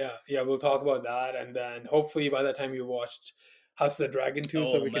opinion. Yeah, we'll talk about that, and then hopefully by that time you watched House of the Dragon too,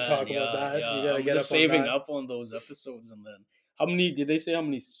 so we can talk about that. Yeah. You gotta I'm get just up on saving that. up on those episodes, and then how many did they say? How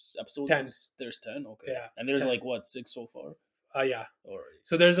many episodes? 10. There's 10. Okay. Yeah, And there's 10. like what 6 so far. Yeah. All right.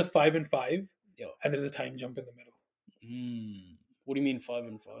 So there's a 5 and 5, Yeah. and there's a time jump in the middle. What do you mean 5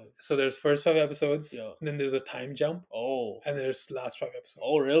 and 5? So there's first 5 episodes, Yeah. and then there's a time jump, Oh. and there's last 5 episodes.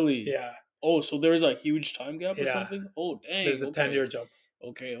 Oh really? Yeah, Oh, so there's a huge time gap or Yeah. something? Oh dang. there's a okay. 10-year jump.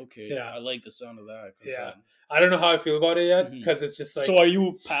 Okay. Yeah. I like the sound of that. 'Cause Yeah. then- I don't know how I feel about it yet Mhm. because it's just like so are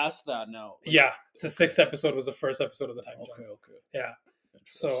you past that now? Like- yeah. It's the Okay. 6th episode was the first episode of the time Okay. jump. Okay. Yeah.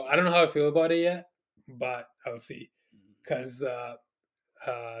 So Interesting. I don't know how I feel about it yet, but I'll see Mhm. because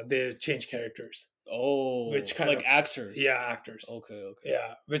they change characters. Oh, Which kind like of- actors? Yeah, actors. Okay.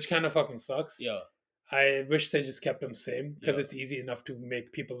 Yeah, which kind of fucking sucks. Yeah. I wish they just kept them same because Yeah. it's easy enough to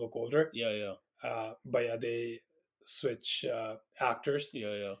make people look older. Yeah. But yeah, they switch actors.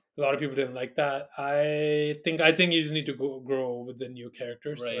 Yeah. A lot of people didn't like that. I think you just need to grow with the new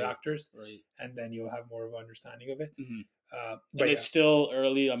characters or Right. actors, Right. and then you'll have more of an understanding of it. Mhm. But And yeah, it's still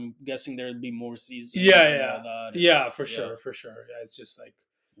early. I'm guessing there'll be more seasons. yeah, and yeah, all that. yeah, for Yeah. sure, for sure. Yeah, it's just like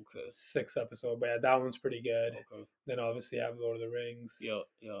Okay. 6 episodes, but yeah, that one's pretty good. Okay. Then obviously I have Lord of the Rings. Yeah.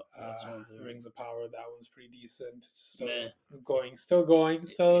 That's on there. Rings of Power. That one's pretty decent. Still Meh. going. Still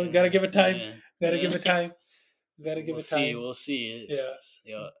gotta give it time. Yeah. Gotta Yeah. give it time. Gotta give We'll it see. time. We'll see.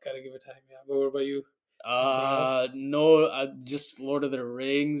 Yeah. Gotta give it time. Yeah. But what about you? else? No, just Lord of the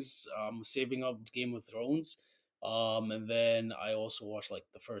Rings. I'm saving up Game of Thrones. And then I also watched like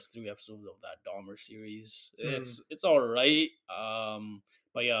the first 3 episodes of that Dahmer series. It's all right.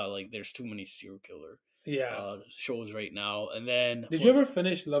 But yeah, like there's too many serial killer Yeah. shows right now. And then Did you ever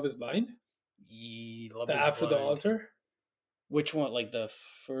finish Love Is Blind? Love The is After the Blind. Altar? Which one? Like the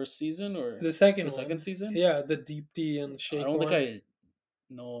first season or The second the one. second season? Yeah, the Deep D and Shake I don't one. think I.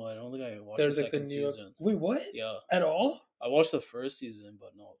 No, I don't think I watched There's the like the second new. season. Wait, what? Yeah, At all? I watched the first season,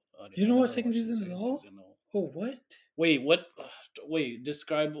 but no, You don't I watch never second watched the season at second all? season, no. Oh, what? Wait, what? Wait,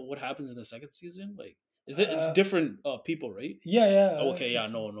 describe what happens in the second season. Like, is it? It's Uh, different people, right? Yeah, yeah. Okay, yeah,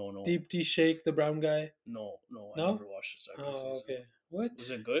 it's no. Deep D Shake, the brown guy. No, I No? never watched the second Oh, season. okay. What?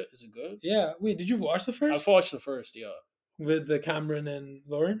 Is it good? Is it good? Yeah. Wait, did you watch the first? I've watched the first. Yeah, With the Cameron and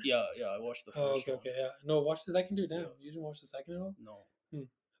Lauren? yeah. I watched the Oh, first. okay. Yeah. No, watch the second, dude. Now Yeah. you didn't watch the second at all. No. I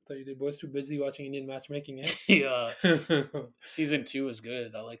thought you did. Boys too busy watching Indian matchmaking. Eh? Yeah, and season 2 is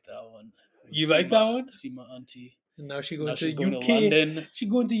good. I like that one. You like that one? See my auntie. now she Now going she's to going UK. to London. She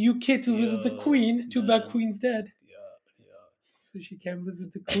going to UK to visit the Yeah, Queen. Too bad man. Queen's dead, Yeah. so she can't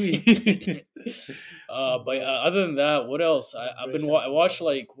visit the Queen. But other than that, what else? I've been I watched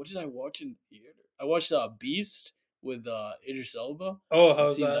like what did I watch in theater? I watched Beast with Idris Elba. Oh, You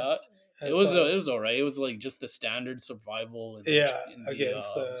how's seen that? I It was saw it was alright. It was like just the standard survival in Yeah, in the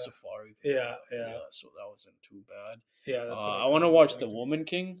against, Safari. yeah. So that wasn't too bad. Yeah, that's what I want to watch The liked. Woman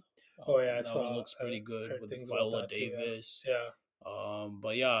King. Oh yeah, I that saw. one looks pretty good heard with things about Viola that too, yeah. Davis. Yeah.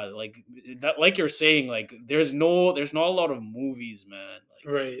 But yeah, like that, like you're saying, like there's not a lot of movies, man.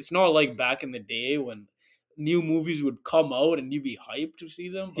 Like Right. it's not like back in the day when new movies would come out and you'd be hyped to see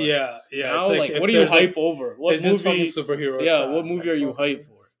them. But Yeah. now, It's like, if what are you there's, hype over? What It's just fucking movie? superheroes. Yeah, what movie are you hyped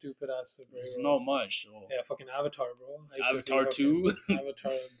for? Stupid ass superheroes. It's not much. So. Yeah, fucking Avatar, bro. I used to see Avatar 2? fucking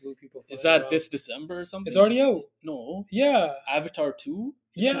Avatar, blue people. Is flying that around. this December or something? It's already out. No. Yeah, Avatar 2?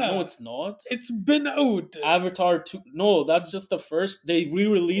 Yeah. No, it's not. it's been out. Avatar 2. No, that's just the first. They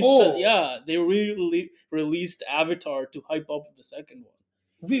re-released Oh. they released Avatar to hype up the second one.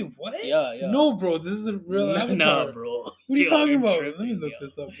 Wait, what? Yeah. No, bro, this is the real Avatar. Nah, bro. What are you Yeah, talking you're about? tripping, Let me look yeah.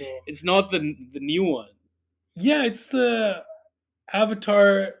 this up, bro. It's not the new one. Yeah, it's the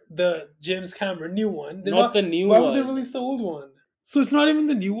Avatar, the James Cameron new one. They're Not the new Why one. would they release the old one? So it's not even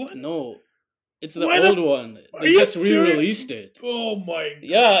the new one. No. It's the Why the old f- one. Are They you just serious? re-released it. Oh my god!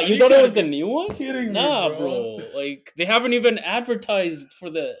 Yeah, you thought it was the new one? Kidding me, Nah, bro. bro. Like they haven't even advertised for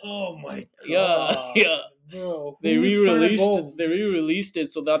the. Oh my Yeah, god! yeah. Bro, They who's trying to re-released. go? They re-released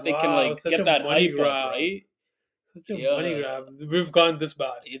it so that they can Wow, like such get a that money hype grab. up, right? Such a Yeah. money grab. We've gone this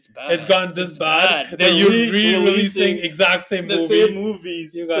bad. It's bad. It's gone this It's bad that They're you're re-releasing re-releasing exact same the movie. same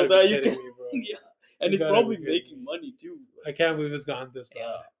movies You so gotta that be you kidding can. me, bro. Yeah, and You it's gotta probably be kidding making me. money too. I can't believe it's gone this bad.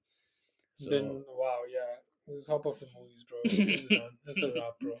 Yeah. So, Then wow, yeah. This is top of the movies, bro. This is done. That's a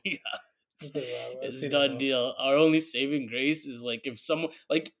wrap, bro. yeah. That's a wrap. I've It's seen done enough. deal. Our only saving grace is like if someone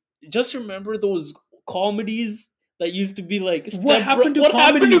like just remember those comedies that used to be like What happened to what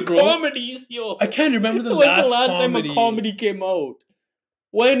happened comedies, to bro? comedies, yo? I can't remember the When's last the last comedy. time a comedy came out?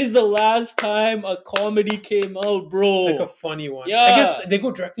 When is the last time a comedy came out, bro? Like a funny one. Yeah. I guess they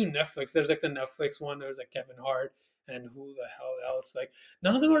go directly to Netflix. There's like the Netflix one. There's like Kevin Hart and who the hell else? Like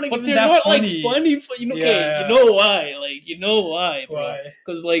none of them are like but even they're that not funny. like funny. You know, okay, Yeah. you know why? Like you know why, bro? Why?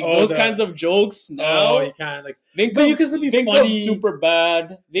 Because like Oh, those the- kinds of jokes now. Oh, you can't like Think But of, you can still be think funny. of Super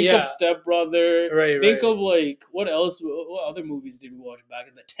Bad. Think Yeah. of Step Brother. right. Think of like what else? What other movies did we watch back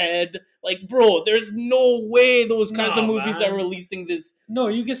in the Ted? Like, bro, there's no way those kinds of Nah, movies man. are releasing this. no.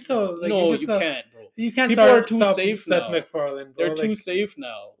 You can still like No, you, you can still, can't, bro. You can't People start are too stop safe Seth now. MacFarlane. Bro. They're too like, safe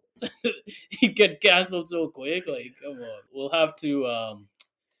now. You get canceled so quick. Like, come on. We'll have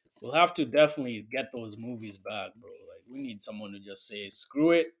to definitely get those movies back, bro. Like, we need someone to just say,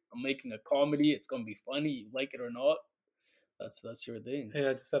 "Screw it, I'm making a comedy. It's gonna be funny. You like it or not. That's your thing."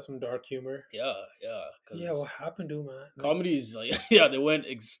 Yeah, just have some dark humor. Yeah. 'Cause Yeah, what happened to man? Like, comedies, like, yeah, they went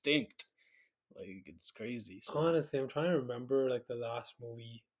extinct. Like, it's crazy. So. honestly, I'm trying to remember like the last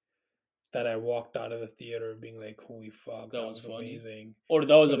movie that I walked out of the theater being like, "Holy fuck, that was was funny? amazing." Or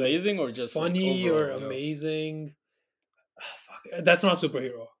that was Or, like, amazing, or just like, funny or overall, yeah. amazing. Fuck, that's not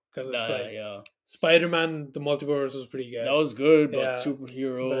superhero because it's Nah, like yeah, Spider-Man: The Multiverse was pretty good. that was good, but Yeah,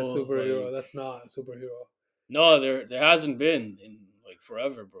 superhero, but superhero, like, that's not a superhero. no, there hasn't been in like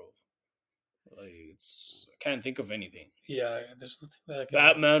forever, bro. Like, it's I can't think of anything. Yeah, there's nothing that I can.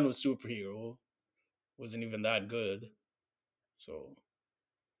 Batman was superhero, wasn't even that good. So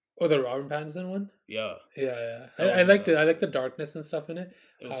Oh, the Robin Pattinson one. yeah, Yeah. that I like wasn't I like that the good. darkness and stuff in it.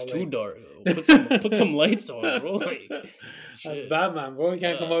 It was How, too like- dark. Put some lights on, bro. Like, That's shit. Batman, bro. You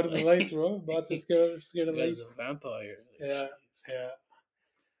can't come Yeah. out in the lights, bro. Bats are scared of The guy's lights. a vampire. Like, Yeah, jeez. yeah.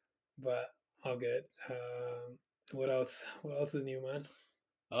 But all good. What else? What else is new, man?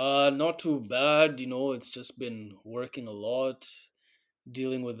 Not too bad. It's just been working a lot,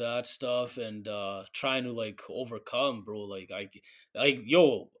 dealing with that stuff, and trying to like overcome, bro.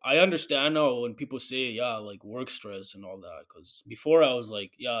 Yo, I understand now when people say, yeah, like work stress and all that. Because before I was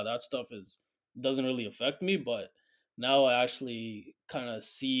like, yeah, that stuff doesn't really affect me, but now I actually kind of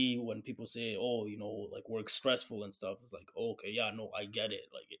see when people say, oh, like work stressful and stuff. It's like, oh, okay, yeah, no, I get it.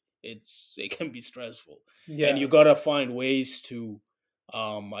 Like it can be stressful, Yeah, and you gotta find ways to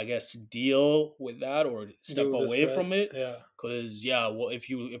I guess deal with that or step deal with the away from stress. it, Yeah, because yeah, well, if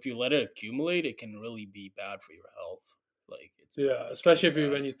you let it accumulate, it can really be bad for your health. Like it yeah. can Especially be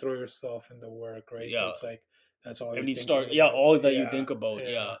when bad. you throw yourself into work, right? So Yeah, it's like that's all and you're you thinking start, yeah, about. all that you Yeah, think about,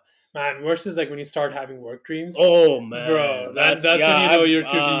 yeah. Man, worse is like when you start having work dreams. Oh man, Bro, that's yeah, when you know you're too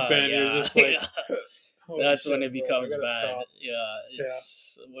deep in. yeah, You're just like, yeah. holy That's shit, when it bro, I becomes gotta bad. stop. Yeah,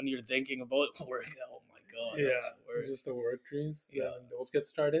 it's when you're thinking about work. Oh my god, Yeah, that's the worst. just the work dreams. Yeah. Then when those get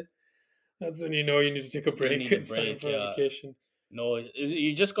started, that's when you know you need to take a break. need a It's time break, for a yeah. vacation. No,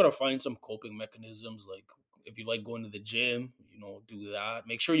 you just gotta find some coping mechanisms. Like if you like going to the gym, do that.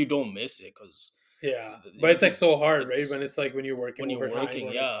 Make sure you don't miss it, because Yeah, but it's like so hard, right? it's- When it's like when you're working when you're overtime, working, or,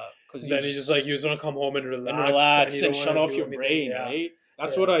 like, yeah, because then you just like you just want to come home and relax, and relax you don't and shut wanna off do your anything. brain, Yeah, right?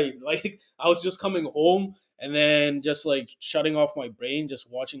 That's Yeah. what I like. I was just coming home and then just like shutting off my brain, just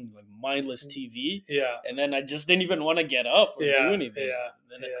watching like mindless TV, yeah, and then I just didn't even want to get up or Yeah, do anything. yeah,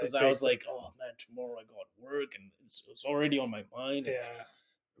 Because it I was takes, like, like- oh man, tomorrow I got work and it's already on my mind. yeah.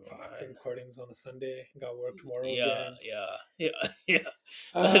 Oh, Fuck, man. recordings on a Sunday. Got work tomorrow Yeah, again. yeah.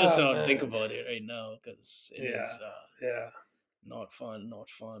 I just Ah, don't think man. about it right now because it Yeah. is Yeah, not fun.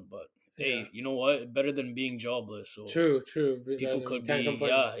 But Yeah. hey, you know what? Better than being jobless. So true. people could can't be,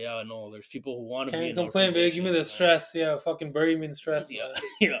 complain. yeah. No, there's people who want to be Can't in our complain, baby. Give me the positions, man. stress. Yeah, fucking bury me in stress, Yeah, man.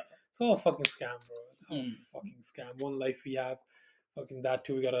 yeah. It's all a fucking scam, bro. It's all Mm. fucking scam. One life we have. Fucking that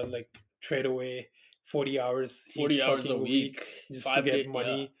too. We gotta like trade away 40 hours 40 each hours a fucking week, just to 5 get day-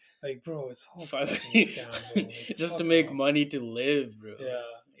 money. Like, bro, it's all 5 fucking scam, bro. Like, just to fuck make off. money to live, bro. Yeah.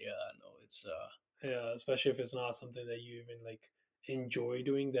 No, it's Yeah, especially if it's not something that you even like enjoy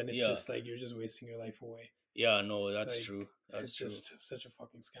doing, then it's Yeah. just like you're just wasting your life away. yeah, no, that's Like, true. That's It's true. just such a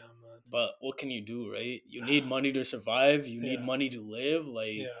fucking scam, man. But what can you do, right? You need money to survive. You need Yeah. money to live.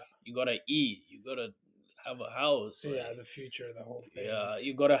 Like Yeah, you gotta eat. You gotta have a house. yeah, like, the future, the whole thing. yeah,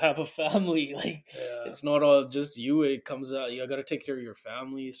 you gotta have a family. Like Yeah. it's not all just you. It comes out. You gotta take care of your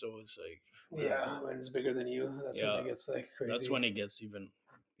family. So it's like Yeah, when it's bigger than you, that's when Yeah. it gets like crazy. that's when it gets even,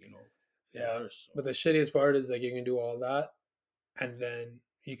 Yeah. worse. But the shittiest part is like you can do all that, and then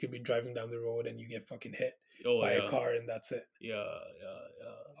you could be driving down the road and you get fucking hit by a car, and that's it. Yeah.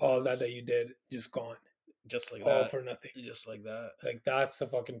 All That's that you did just gone, just like all that. for nothing. Just like that. Like that's the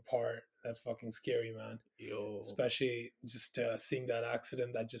fucking part that's fucking scary, man. Yo. Especially just seeing that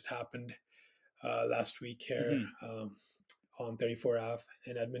accident that just happened last week here on 34 Ave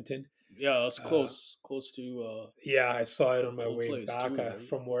in Edmonton. Yeah, it's close to Yeah, I saw it on my Whole way place back too, right?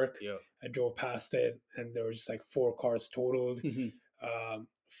 from work. yeah. I drove past it, and there were just like 4 cars totaled,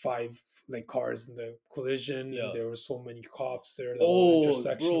 5 like cars in the collision. Yeah. And there were so many cops there. The whole Oh,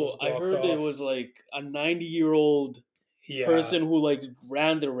 intersection bro! was I blocked heard it off. was like a 90-year-old Yeah, person who like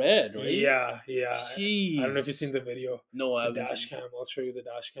ran the red, right? yeah. Jeez. I don't know if you've seen the video. No, I The haven't dash seen cam. I'll show you the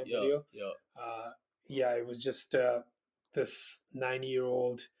dash cam it. Yeah, video. yeah. Yeah, it was just this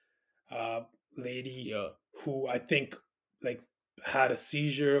 90-year-old lady Yeah. who I think like had a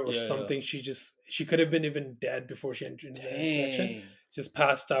seizure or Yeah, yeah. something. She could have been even dead before she entered the intersection. Dang. Just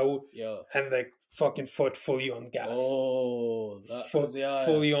passed out Yeah. and like fucking foot fully on gas. Oh, that Foot yeah.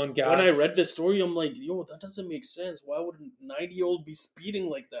 fully on gas. When I read the story, I'm like, yo, that doesn't make sense. Why would a 90-year-old be speeding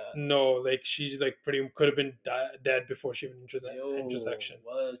like that? No, like she's like pretty could have been dead before she even entered the Yo, intersection.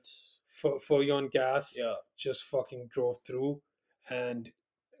 What? Fully on gas. Yeah. Just fucking drove through and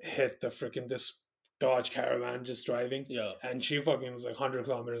hit the freaking this Dodge Caravan just driving. Yeah. And she fucking was like 100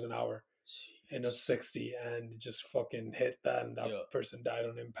 kilometers an hour. in a 60 and just fucking hit that, and that Yeah. person died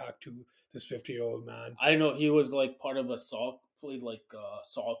on impact to this 50-year-old man. I know he was like part of a played like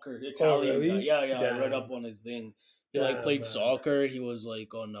soccer Italian guy. really? Yeah, I read Damn. up on his thing. He like Damn, played man. soccer. He was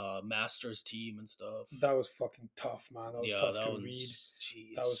like on Masters team and stuff. That was fucking tough, man. That was tough to read.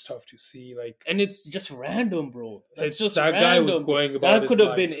 Jeez. That was tough to see. Like, And it's just random, bro. That's it's just that random. guy was going about That his could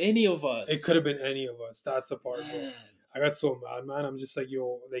have been life. any of us. It could have been any of us. That's the part, bro. Man. I got so mad, man. I'm just like,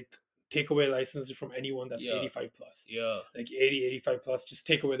 yo, like, take away licenses from anyone that's Yeah. 85 plus. Yeah. Like 80, 85 plus. Just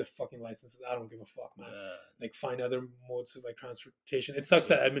take away the fucking licenses. I don't give a fuck, man. Man. Like, find other modes of like transportation. It sucks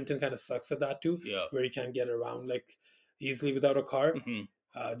that Edmonton kind of sucks at that too, Yeah. where you can't get around like easily without a car, Mhm.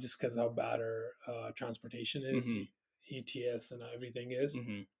 just because how bad our transportation is, Mhm. ETS and everything is.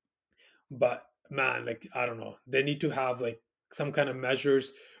 Mhm. But man, like, I don't know. They need to have like some kind of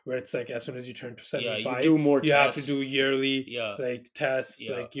measures where it's like as soon as you turn to Yeah, 75, you do more you have to tests. do yearly Yeah. like tests.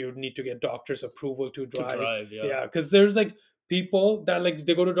 Yeah. Like you need to get doctor's approval to To drive. drive, yeah. Yeah, because there's like people that like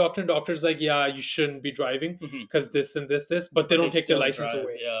they go to doctor and doctor's like, yeah, you shouldn't be driving Mhm. because this and this, but they don't take their still license drive.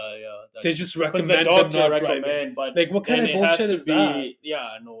 away. Yeah. They just because recommend the them doctor not recommend, driving. but Like, what kind then of it has bullshit to is be, that?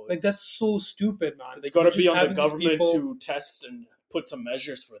 Yeah, no. Like, that's so stupid, man. It's Like, got you're to be just on the having these government people- to test and put some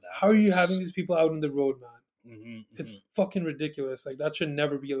measures for that. How are you having these people out on the road, man? Mhm, It's mhm. fucking ridiculous. Like, that should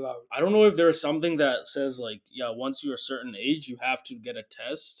never be allowed. I don't know if there's something that says like, yeah, once you're a certain age, you have to get a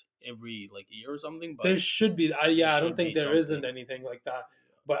test every like year or something. But There should be. I don't should think be there isn't something. anything like that.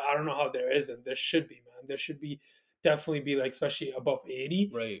 But I don't know how there isn't. There should be, man. There should be definitely be like, especially above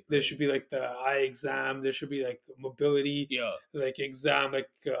 80. right, There should be like the eye exam. There should be like mobility, yeah, like exam, like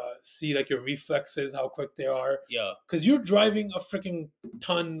see like your reflexes, how quick they are. yeah, Because you're driving a freaking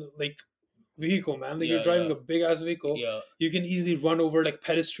ton like vehicle, man. Like Yeah, you're driving yeah. a big ass vehicle. yeah. You can easily run over like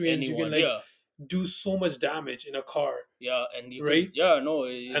pedestrians. Anyone, You can like yeah, do so much damage in a car, yeah, and you Right? Can, yeah, no,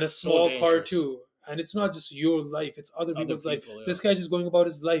 it's and a so small car dangerous. too. And it's not just your life; it's other Other people's life. people, yeah. This guy's just going about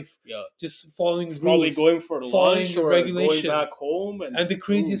his life, Yeah, just following it's rules. probably going for following lunch the or regulations. going back home, And the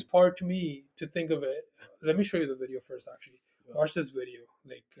craziest part to me, to think of it, let me show you the video first. Actually, Yeah. watch this video.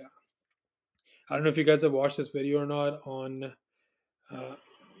 Like, I don't know if you guys have watched this video or not on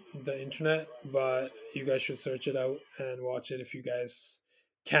the internet, but you guys should search it out and watch it if you guys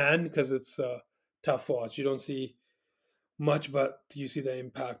can, because it's a tough watch. You don't see much, but you see the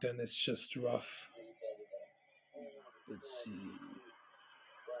impact, and it's just rough. Let's see.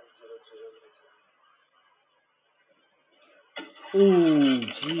 Oh,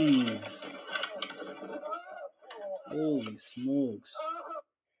 jeez. Holy smokes.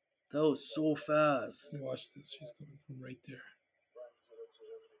 That was so fast. Watch this. She's coming from right there.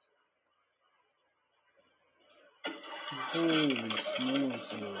 Holy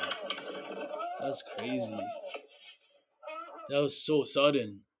smokes, yo. That's crazy. That was so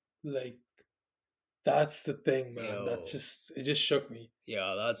sudden. Like, that's the thing, man. Yo. That's just, it just shook me.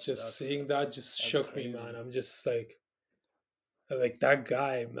 Yeah, that's Just seeing that just that's shook me, crazy. man. I'm just like that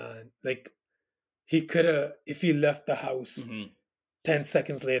guy, man. Like, he could have, if he left the house Mhm. 10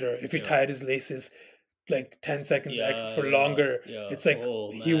 seconds later, if he Yeah. tied his laces like 10 seconds Yeah, for yeah, longer, yeah. it's like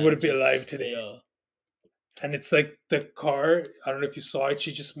Oh, he man, would be just- alive today. Yeah. And it's like the car, I don't know if you saw it,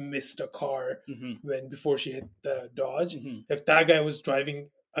 she just missed a car Mhm. before she hit the Dodge. Mhm. If that guy was driving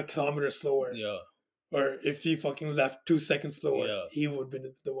a kilometer slower, Yeah. or if he fucking left 2 seconds slower, Yeah. he would have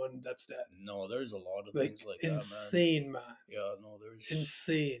been the one that's dead. No, there's a lot of Like, things like that, man. insane, man. Yeah, no, there's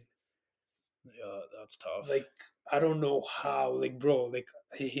Insane. yeah, that's tough. Like, I don't know how. Like, bro, like,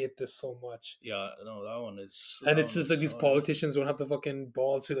 I hate this so much. yeah, no, that one is. And that it's one just is like these hard. politicians don't have the fucking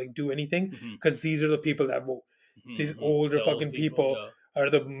balls to like do anything, Mhm. because these are the people that vote. Mhm, These mhm. older The old fucking people yeah. Are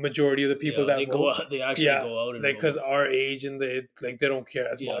the majority of the people Yeah, that they vote. go out, they actually Yeah, go out and like, because vote. our age, and they don't care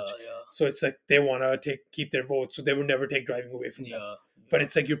as Yeah, much. yeah, So it's like they want to keep their vote, so they would never take driving away from them. yeah. But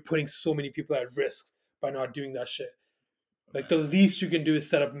it's like you're putting so many people at risk by not doing that shit. Like, the Man. least you can do is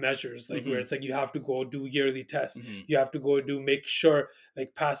set up measures, like where Mhm. it's like you have to go do yearly tests. Mhm. You have to go make sure,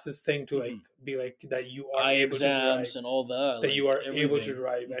 like, pass this thing to like Mhm. be like that you are Eye able to drive, exams and all that. that you like, are able to everything.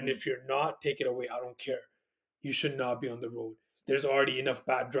 drive, and Mhm. if you're not, take it away. I don't care. You should not be on the road. There's already enough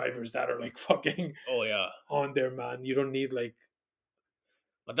bad drivers that are like fucking Oh yeah, on there, man. You don't need like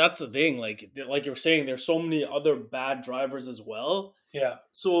but that's the thing. Like you're saying, there's so many other bad drivers as well. yeah.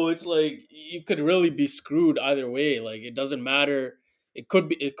 So it's like you could really be screwed either way. Like it doesn't matter. It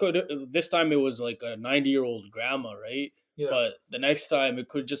could this time it was like a 90-year-old grandma, right? Yeah. But the next time it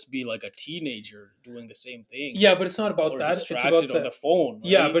could just be like a teenager doing the same thing. Yeah, but it's not about or that. It's distracted about on the phone.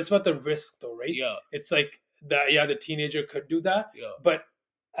 yeah, right? but it's about the risk though, right? yeah, It's like that. Yeah, the teenager could do that, yeah, but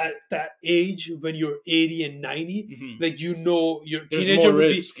at that age when you're 80 and 90, Mhm. like your There's teenager more would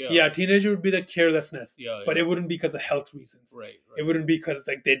risk, be yeah. teenager would be the carelessness, Yeah, but yeah. it wouldn't be because of health reasons. Right, It right. wouldn't be because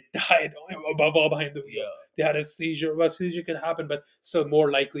like they died above all behind the wheel. Yeah, They had a seizure. Well, seizure can happen, but still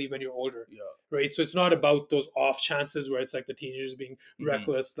more likely when you're older, yeah. right? So it's not about those off chances where it's like the teenagers being Mhm.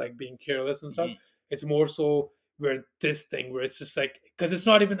 reckless, like being careless and stuff. Mhm. It's more so where this thing where it's just like because it's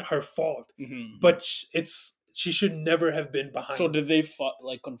not even her fault, Mhm. but she should never have been behind. So did they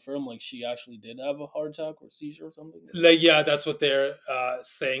like confirm like she actually did have a heart attack or seizure or something? Like yeah, that's what they're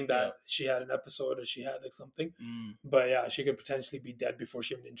saying that Yeah. she had an episode or she had like something, Mm, but yeah, she could potentially be dead before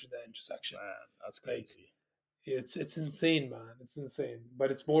she even entered that intersection. man, that's Like, crazy. it's insane, man. It's insane, but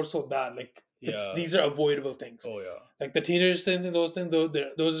it's more so that like it's Yeah. these are avoidable things. Oh yeah. Like the teenagers thing, those things,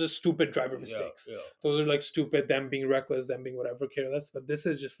 those are stupid driver mistakes. Yeah. Those are like stupid, them being reckless, them being whatever, careless. But this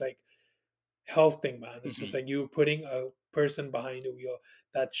is just like health thing, man. It's just Mhm. like you putting a person behind a wheel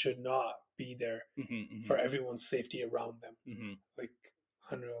that should not be there Mhm. for everyone's safety around them. Mhm. Like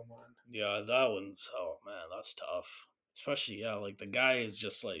unreal, man. Yeah, that one's oh man, that's tough. Especially yeah, like the guy is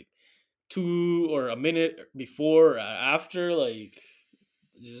just like 2 or a minute before or after, like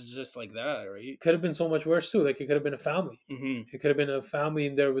it's just like that, right? Could have been so much worse too. Like it could have been a family. Mm-hmm. It could have been a family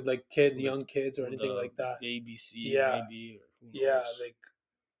in there with like kids, With young kids, or with anything the like that. baby seat, Yeah, maybe, or who yeah, knows? like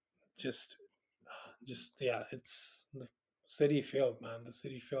just, yeah. It's the city failed, man. The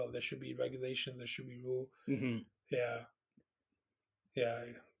city failed. There should be regulations. There should be rule. Mm-hmm. Yeah, yeah.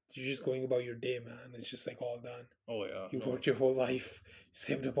 You're just going about your day, man. It's just like all done. Oh yeah, You no. worked your whole life, you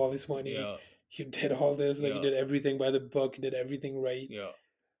saved up all this money. Yeah, You did all this, like you Yeah. did everything by the book, you did everything right, yeah,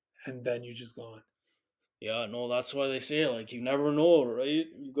 and then you're just gone. yeah. No, that's why they say like you never know, right?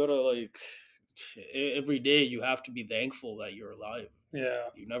 You gotta like every day you have to be thankful that you're alive. Yeah,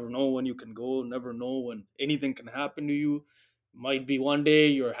 You never know when you can go. Never know when anything can happen to you. Might be one day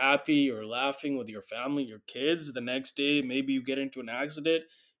you're happy, you're laughing with your family, your kids. The next day, maybe you get into an accident,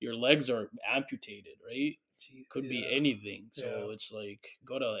 your legs are amputated, right? jeez, Could be yeah. anything. So Yeah. it's like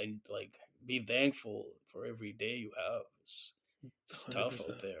gotta and like be thankful for every day you have. It's tough 100%.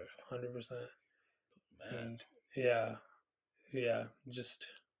 out there, 100%. man. And yeah, just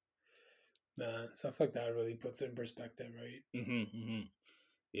man, stuff like that really puts it in perspective, right? Mm-hmm.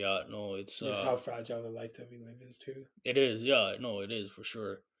 Yeah, no, it's Just how fragile the life that we live is too. it is. Yeah, no, it is for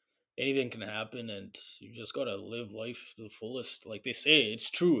sure. Anything can happen, and you just gotta live life to the fullest. Like they say, it's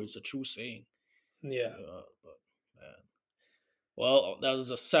true. It's a true saying. Yeah. But man, well, that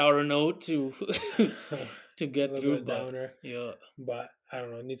was a sour note to to A get little through. bit But downer, yeah, but I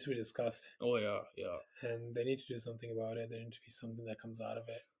don't know. It needs to be discussed, oh yeah, yeah. and they need to do something about it. There needs to be something that comes out of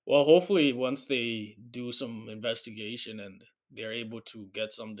it. Well, hopefully, once they do some investigation and they're able to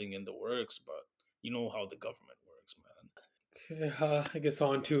get something in the works, but you know how the government works, man. Okay, I guess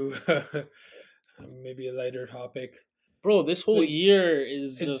on to maybe a lighter topic. Bro, this whole Like, year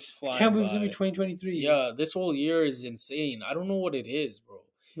is I just flying can't believe it's by. gonna be 2023. Yeah, this whole year is insane. I don't know what it is, bro.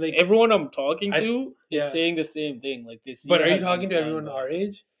 Like Everyone I'm talking I- to is yeah. saying the same thing. Like this. But year are you has been talking to flying everyone by. our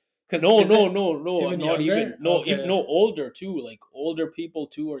age? No. is it I'm even not younger? even. No, Okay. even no older too. Like older people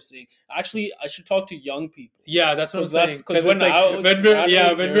too are saying. Actually, I should talk to young people. Yeah, that's what I'm 'Cause saying. that's- 'cause when it's like, I was when we're that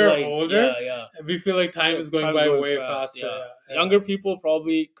age, when you're we're like, older, yeah. we feel like time is going Time's by going way fast, faster. Yeah. Younger people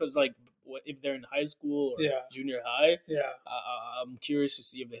probably because like if they're in high school or Yeah. junior high, Yeah, I'm curious to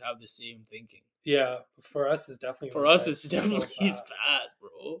see if they have the same thinking. yeah. For us, it's definitely For going us, by it's so definitely fast. fast,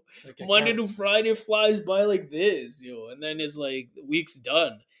 bro. Like, I Monday can't- to Friday flies by like this, yo, and then it's like the week's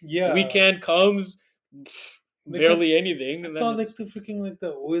done. yeah. Weekend comes, Like, barely anything, I and then thought like the freaking like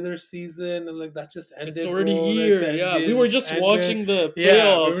the Oilers season and like that just ended. it's already bro. Like, here. the Yeah, NBA we were just ended. watching the playoffs.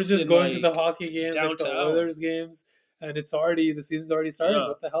 Yeah, we were just in, going to the like, hockey games, like the downtown. Oilers games, and it's already the season's already started. Yeah.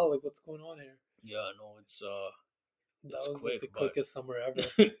 What the hell? Like, what's going on here? Yeah, no, it's That It's was quick, like the but- quickest summer ever.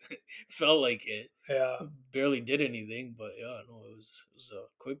 felt like it. Yeah, Barely did anything, but yeah, no, it was a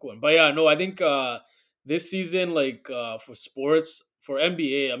quick one. But yeah, no, I think this season, like for sports, for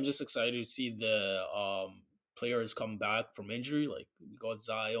NBA, I'm just excited to see the players come back from injury. Like we got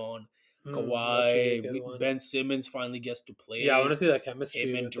Zion, That should be a Kawhi, good one. Ben Simmons finally gets to play. Yeah, I want to see that chemistry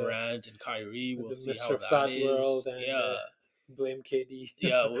him and with the, Durant and Kyrie. with We'll the see Mr. how that Flat is. World and Yeah, blame KD.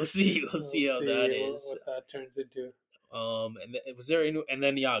 yeah, we'll see. We'll see how that is. What that turns into. And was there any? And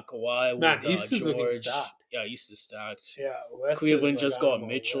then yeah, Kawhi. Man, with, East is looking George. stacked. Yeah, East is stacked. Yeah, West Cleveland is just like, I got don't know,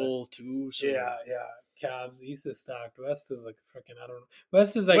 Mitchell West. too. So Yeah. Cavs. East is stacked. West is like freaking. I don't know.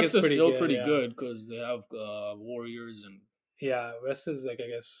 West is like West is pretty still good, pretty yeah. good because they have Warriors and Yeah, West is like I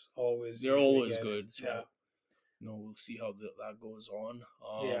guess always. they're usually always good. good. So Yeah. we'll see how that goes on.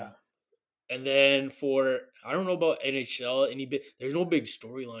 Yeah. And then for I don't know about NHL, there's no big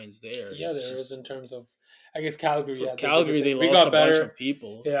storylines there. Yeah, It's there is just- in terms of, I guess Calgary. for Yeah, Calgary, they we lost got a bunch better. of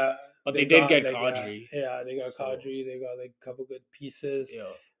people. Yeah, but they did get like, Kadri. Yeah, they got So- Kadri. They got like a couple good pieces, Yeah,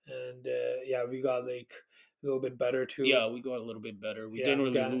 and yeah, we got like a little bit better too. yeah, we got a little bit better. We Yeah, didn't I'm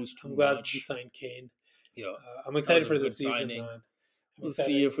really glad- lose too I'm glad much. we signed Kane. Yeah, I'm excited a for good this season, signing. man. I'm We'll excited.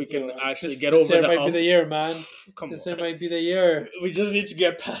 see if we can You know, actually this- get this over year the might hump. be the year, man. Come This on, year might be the year. we just need to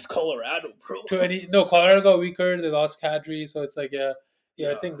get past Colorado, bro. Colorado got weaker. They lost Kadri, so it's like yeah. I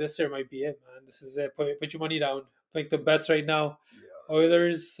Yeah. think this year might be it, man. This is it. Put your money down. Make the bets right now. Yeah.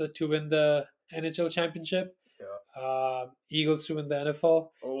 Oilers to win the NHL championship. Eagles to win the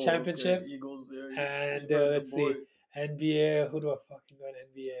NFL championship. Okay. Eagles there. And let's see. NBA. Who do I fucking got in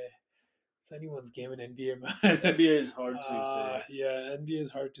NBA? It's anyone's game in NBA, man. NBA is hard to say. Yeah, NBA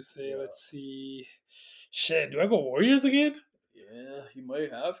is hard to say. Yeah. Let's see. Shit, do I go Warriors again? Yeah, he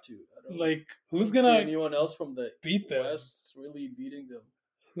might have to. I don't Like, I who's don't see gonna anyone else from the beat them? West really beating them?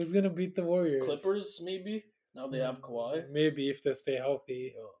 Who's gonna beat the Warriors? Clippers, maybe. Now they have Kawhi. Maybe if they stay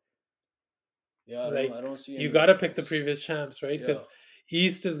healthy. Yeah, Like, I don't see. You anyone gotta pick the else. previous champs, right? Yeah. Because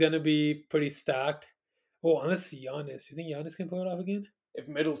East is gonna be pretty stacked. Oh, unless Giannis. You think Giannis can pull it off again? If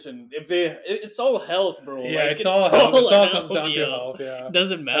Middleton, it's all health, bro. Yeah, Like, it's all health. It all comes down to yo. health. Yeah. It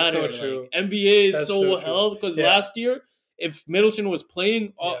doesn't That's so matter. true. Like, NBA is That's so so true. health because Yeah. last year, if Middleton was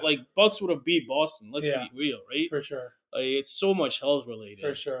playing, Yeah. like Bucks would have beat Boston. Let's Yeah. be real, right? For sure. Like, it's so much health related.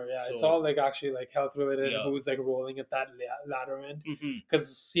 For sure. Yeah. It's So- all like actually like health related. Yeah. Who's like rolling at that latter end? hmm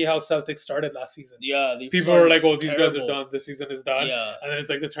Because see how Celtics started last season. Yeah, People were like, "Oh, started these guys are terrible. done. This season is done." Yeah, And then it's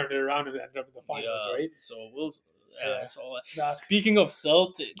like they turned it around and ended up in the finals, yeah. right? So we'll. Yeah. Yeah, it's all. Nah, Speaking of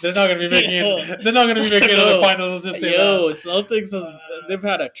Celtics, they're not gonna be making Yo. it. They're not gonna be making it to the Yo. finals. Let's just say Yo, that. Celtics they've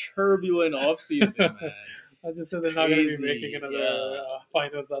had a turbulent offseason, man. I just said they're not gonna be Crazy, making another yeah.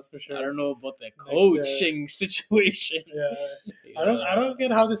 finals. That's for sure. I don't know about the year. coaching situation. Yeah. I don't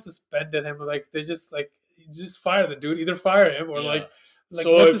get how they suspended him. Like they just fire the dude. Either fire him or Yeah. like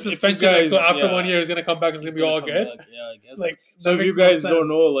So what's if- the if you suspension? Like, so guys- after yeah. 1 year, he's gonna come back and it's He's gonna be all come good. back. Yeah, I guess. Like So that if you makes no guys don't sense.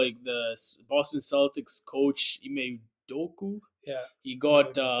 know, like the Boston Celtics coach Ime Doku, Yeah. he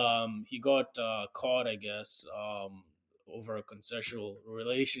got know caught, I guess, over a consensual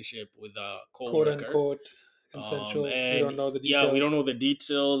relationship with a Quote coworker. unquote consensual. We and don't know the details. Yeah, we don't know the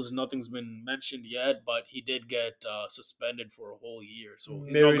details. Nothing's been mentioned yet, but he did get suspended for a whole year. So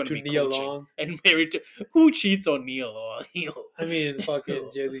he's Married not to going to be Nia coaching. Long. And married to who cheats on Nia Long? I mean,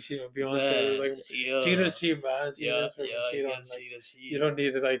 fucking Jay Z cheating on Beyonce. It was like cheaters cheat, man. Cheaters freaking cheat on. Like, cheaters cheat. you don't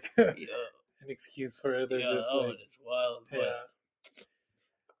need like Yeah, an excuse for it. They're yeah, just that like, one is wild. But yeah.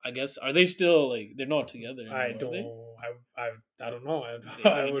 I guess are they still like they're not together anymore? I are don't. they? I don't know. Yeah.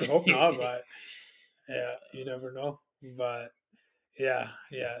 I would hope not, but yeah, you never know. But yeah.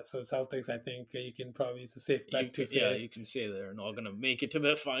 So Celtics, I think you can probably it's a safe You bet to can- say. yeah, you can say they're not gonna make it to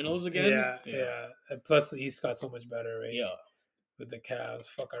the finals again. Yeah. And plus, the East got so much better, right? yeah. With the Cavs,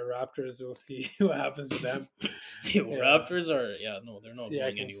 fuck our Raptors. We'll see what happens to them. The Raptors are no, they're not Yeah,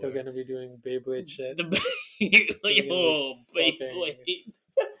 going I'm still anywhere. gonna be doing Beyblade shit. The Still like, gonna oh, be Beyblade.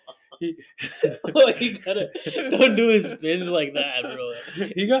 he, Oh, you gotta don't do his spins like that, bro.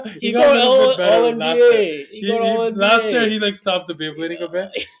 he got He got got a little bit better all last year. NBA. He got all NBA. Last year he like stopped the Beyblading a bit.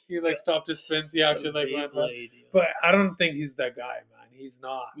 He like stopped his spins. He actually like went. Beyblade, yeah. But I don't think he's that guy, man. He's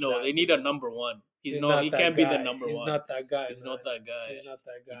not. No, that they need a number one. He's not. He that can't be guy. the number He's one. not that guy. He's man. not that guy. He's not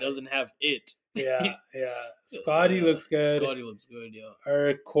that guy. He doesn't have it. Yeah. Scotty Yeah, looks good. Scotty looks good. Yeah.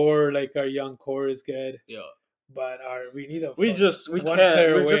 Our core, like our young core, is good. Yeah. But we need a. We fuck- can't. one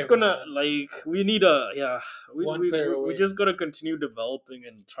player We're away, just gonna man. we need a One player we away. just gotta continue developing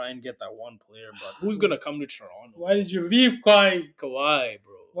and try and get that one player. But who's gonna come to Toronto? Why did you leave, Kawhi? Kawhi,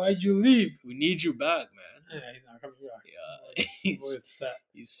 bro. Why'd you leave? We need you back, man. Yeah, he's not coming back. Yeah, He's, boy's set.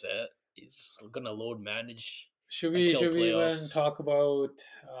 he's set. He's just gonna load manage. Should we Until even playoffs. talk about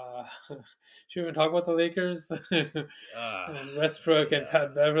should we even talk about the Lakers Ah, and Westbrook and yeah.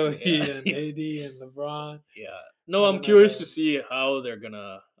 Pat Beverly Yeah. and AD and LeBron? yeah. No, I I'm don't curious know. to see how they're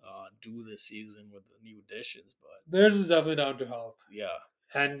gonna do this season with the new additions. But Theirs is definitely down to health yeah,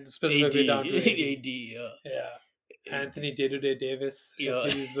 and specifically down to AD. AD, yeah. Yeah, Anthony Day-to-Day Davis. Yeah.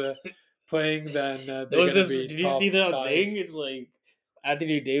 If he's playing, then There they're was gonna this, be did you top see that 5. thing? It's like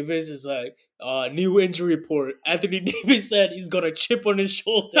Anthony Davis is like, new injury report. Anthony Davis said he's got a chip on his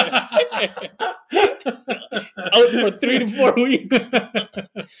shoulder. Out for 3 to 4 weeks.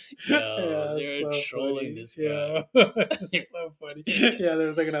 Yeah, They're it's so trolling funny. this guy. Yeah, it's so funny. Yeah, there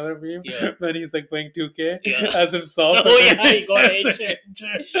was like another meme Yeah. when he's like playing 2K Yeah. as himself. Oh, yeah, he got As injured.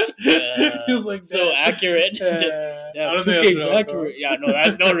 injured. Yeah. He's like So that. accurate. Yeah, I don't 2K think that's real, bro. Zachary. Yeah, no,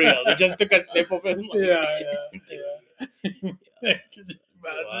 that's not real. They just took a snip of him. Yeah. Could you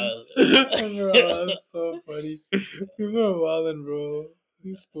Wild. imagine? Bro, that's so funny. People are wildin', bro.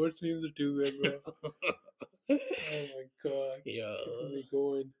 These sports memes are too good, bro. Oh my god. Yeah, Keeping me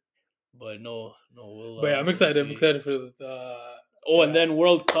going. but no, we'll. But yeah, I'm we'll excited. I'm see. excited for the. Oh, and yeah. then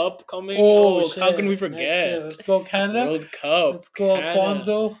World Cup coming. Oh, How can we shit. Next year. forget? Let's go, Canada. World Cup. Let's go, Canada.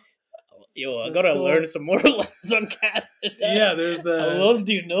 Alfonso. Yo, I Let's gotta go. learn some more lessons on Canada. Yeah, there's Who the else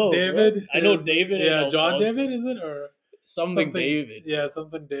do you know? David. Bro? I know There's- David. Yeah, and John Alfonso. David, is it? Or Something David. Yeah,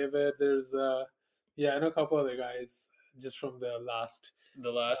 something David. There's yeah, I know a couple other guys just from the last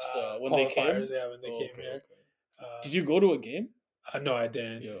The last when they came. qualifiers, yeah, when they came Okay, here. okay. Did you go to a game? No, I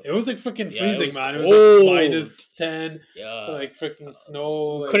didn't. Yeah. It was like freaking Yeah, it freezing, was man. It cold. was like -10, Yeah. like freaking snow.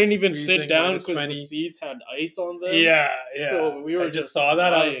 Like Couldn't even freezing, sit down because the -20. seats had ice on them. Yeah, yeah. So we were I just just saw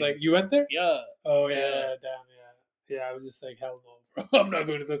that. I was dying. like, you went there? Yeah. Oh yeah, Yeah. damn yeah. I was just like, hell no, bro. I'm not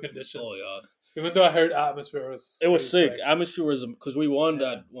going to the conditions. Oh yeah. Even though I heard atmosphere was. It was pretty sick. Atmosphere was because we won Yeah.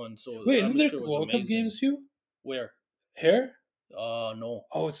 that one. So Wait, isn't there atmosphere was World Cup amazing. games too? Where? Here? No.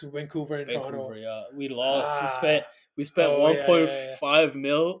 Oh, it's Vancouver and Vancouver. Toronto. Yeah, we lost. Ah. We spent Oh, yeah, 1.5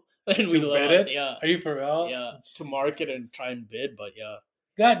 mil and we To lost. bid it? Yeah. Are you for real? Yeah, to market and Jesus. try and bid, but yeah.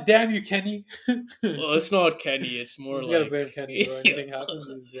 God damn you, Kenny. Well, it's not Kenny. It's more You just gotta like blame Kenny, bro. Anything Yeah. happens,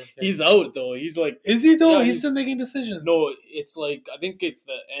 just blame Kenny. he's out though. He's like Is he though? Yeah, he's he's- still making decisions. no. It's like I think it's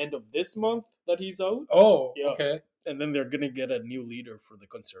the end of this month that he's out, Oh, Yeah. okay. and then they're gonna get a new leader for the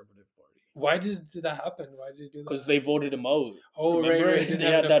Conservative Party Why did that happen? Why did you do that? because they voted him out. Oh, Remember? right. Didn't They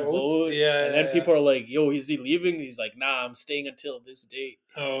have had enough that votes? vote, Yeah. And then people are like, "Yo, is he leaving?" He's like, "Nah, I'm staying until this date."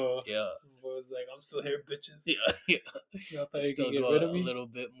 Oh. Yeah, I was like, I'm still here, bitches. yeah. Y'all thought you Still could get got rid a of me? little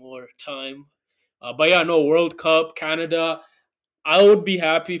bit more time. But yeah, no, World Cup, Canada. I would be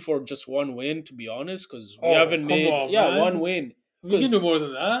happy for just one win, to be honest, because we Oh, haven't come made on, yeah man. one win. We can do more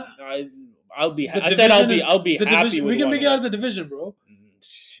than that. I'll be. The I said I'll division be. is- I'll be the happy. division- with we can one make it out of win. the division, bro.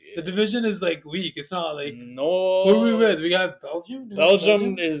 Shit. The division is like weak. It's not like no. who are we with? We got Belgium. Do we have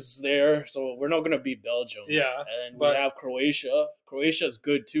Belgium is there, so we're not gonna beat Belgium. Yeah, and but- we have Croatia. Croatia's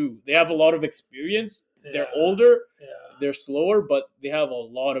good too. They have a lot of experience. They're Yeah. older. Yeah. They're slower, but they have a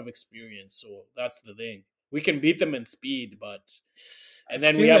lot of experience. So that's the thing. We can beat them in speed, but and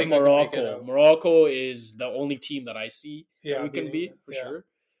then we feel have like they can make it Morocco. out. Morocco is the only team that I see Yeah, that we can beating beat it. for Yeah. sure.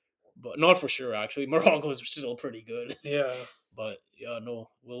 But not for sure actually. Morocco is still pretty good. Yeah. But yeah, no,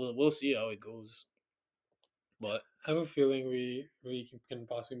 we'll see how it goes. But I have a feeling we can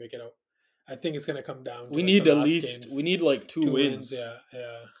possibly make it out. I think it's gonna come down. To we like need the at last least games. we need like two wins. Yeah,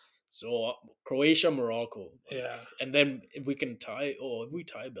 yeah, So Croatia, Morocco, yeah. and then if we can tie, if we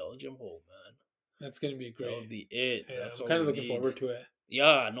tie Belgium, oh man, That's gonna be that great. would be it. Yeah, That's I'm all kind of we looking need. forward to it.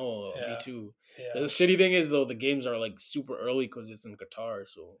 Yeah, no, Yeah. me too. Yeah, The shitty thing is though, the games are like super early because it's in Qatar.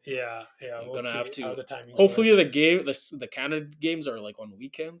 So yeah. You're We'll gonna see have to- how the timing's hopefully going. the Canada games are like on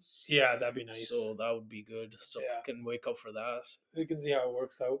weekends. Yeah, that'd be nice. So that would be good. So Yeah. I can wake up for that. We can see how it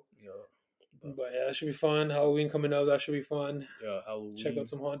works out. Yeah, But yeah, that should be fun. Halloween coming up, that should be fun. yeah. Halloween. Check out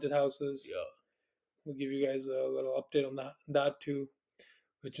some haunted houses. Yeah. We'll give you guys a little update on that too.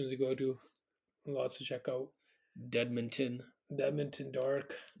 Which ones to go to. Lots to check out. Deadmonton. Edmonton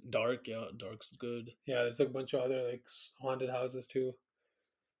Dark. Dark, yeah, Dark's good. Yeah, there's like a bunch of other like haunted houses too.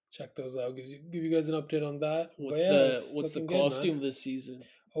 Check those out. Give you guys an update on that. But What's yeah, the it's what's the looking good, man. costume this season?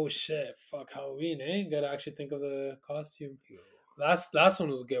 Oh shit! Fuck Halloween, eh? Gotta actually think of the costume. Yo. Last one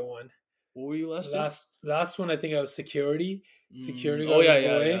was a good one. What were you last time? Last one I think I was security. Security Oh guard yeah,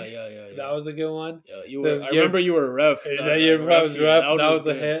 away. yeah. That was a good one. Yeah, you the were. I year- remember you were a ref. That year I was ref. That was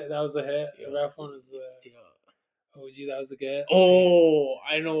a good. hit. That was a hit. Yeah. The ref one was the Yeah. OG. That was a good. Oh,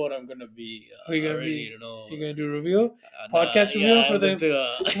 I know what I'm gonna be. Who you I gonna already be? know. You gonna do reveal? Nah, podcast reveal for the- do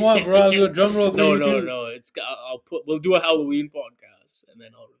a- Come on, bro. I'll do a drum roll for No, you no, too. no. We'll do a Halloween podcast and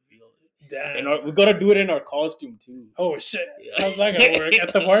then I'll reveal it. Damn. And we gotta do it in our costume too. Oh shit! Yeah. How's that gonna work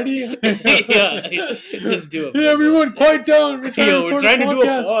at the party? yeah, just do it. Hey, everyone, quiet down. We're trying Yo, to we're record trying to do a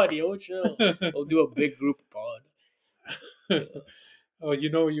podcast. pod. Yo, chill. We'll do a big group pod. Oh,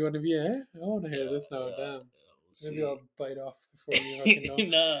 you know what you want to be, eh? I want to hear this now. Yeah, Damn. we'll Maybe see. I'll bite off before you fucking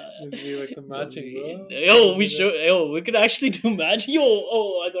know. Nah. This be like the matching, bro. Yo, we could actually do matching.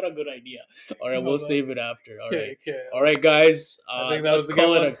 I got a good idea. All right, No, we'll bro. save it after. All right. Okay. All right, guys. I think that let's was a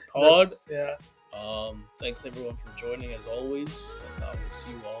call good it one. a pod. Yeah. Thanks everyone for joining as always. And we'll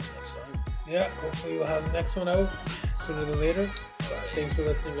see you all next time. Yeah. Hopefully we'll have the next one out sooner than later. Thanks for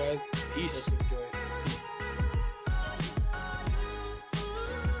listening, guys. Peace. Hope you enjoyed.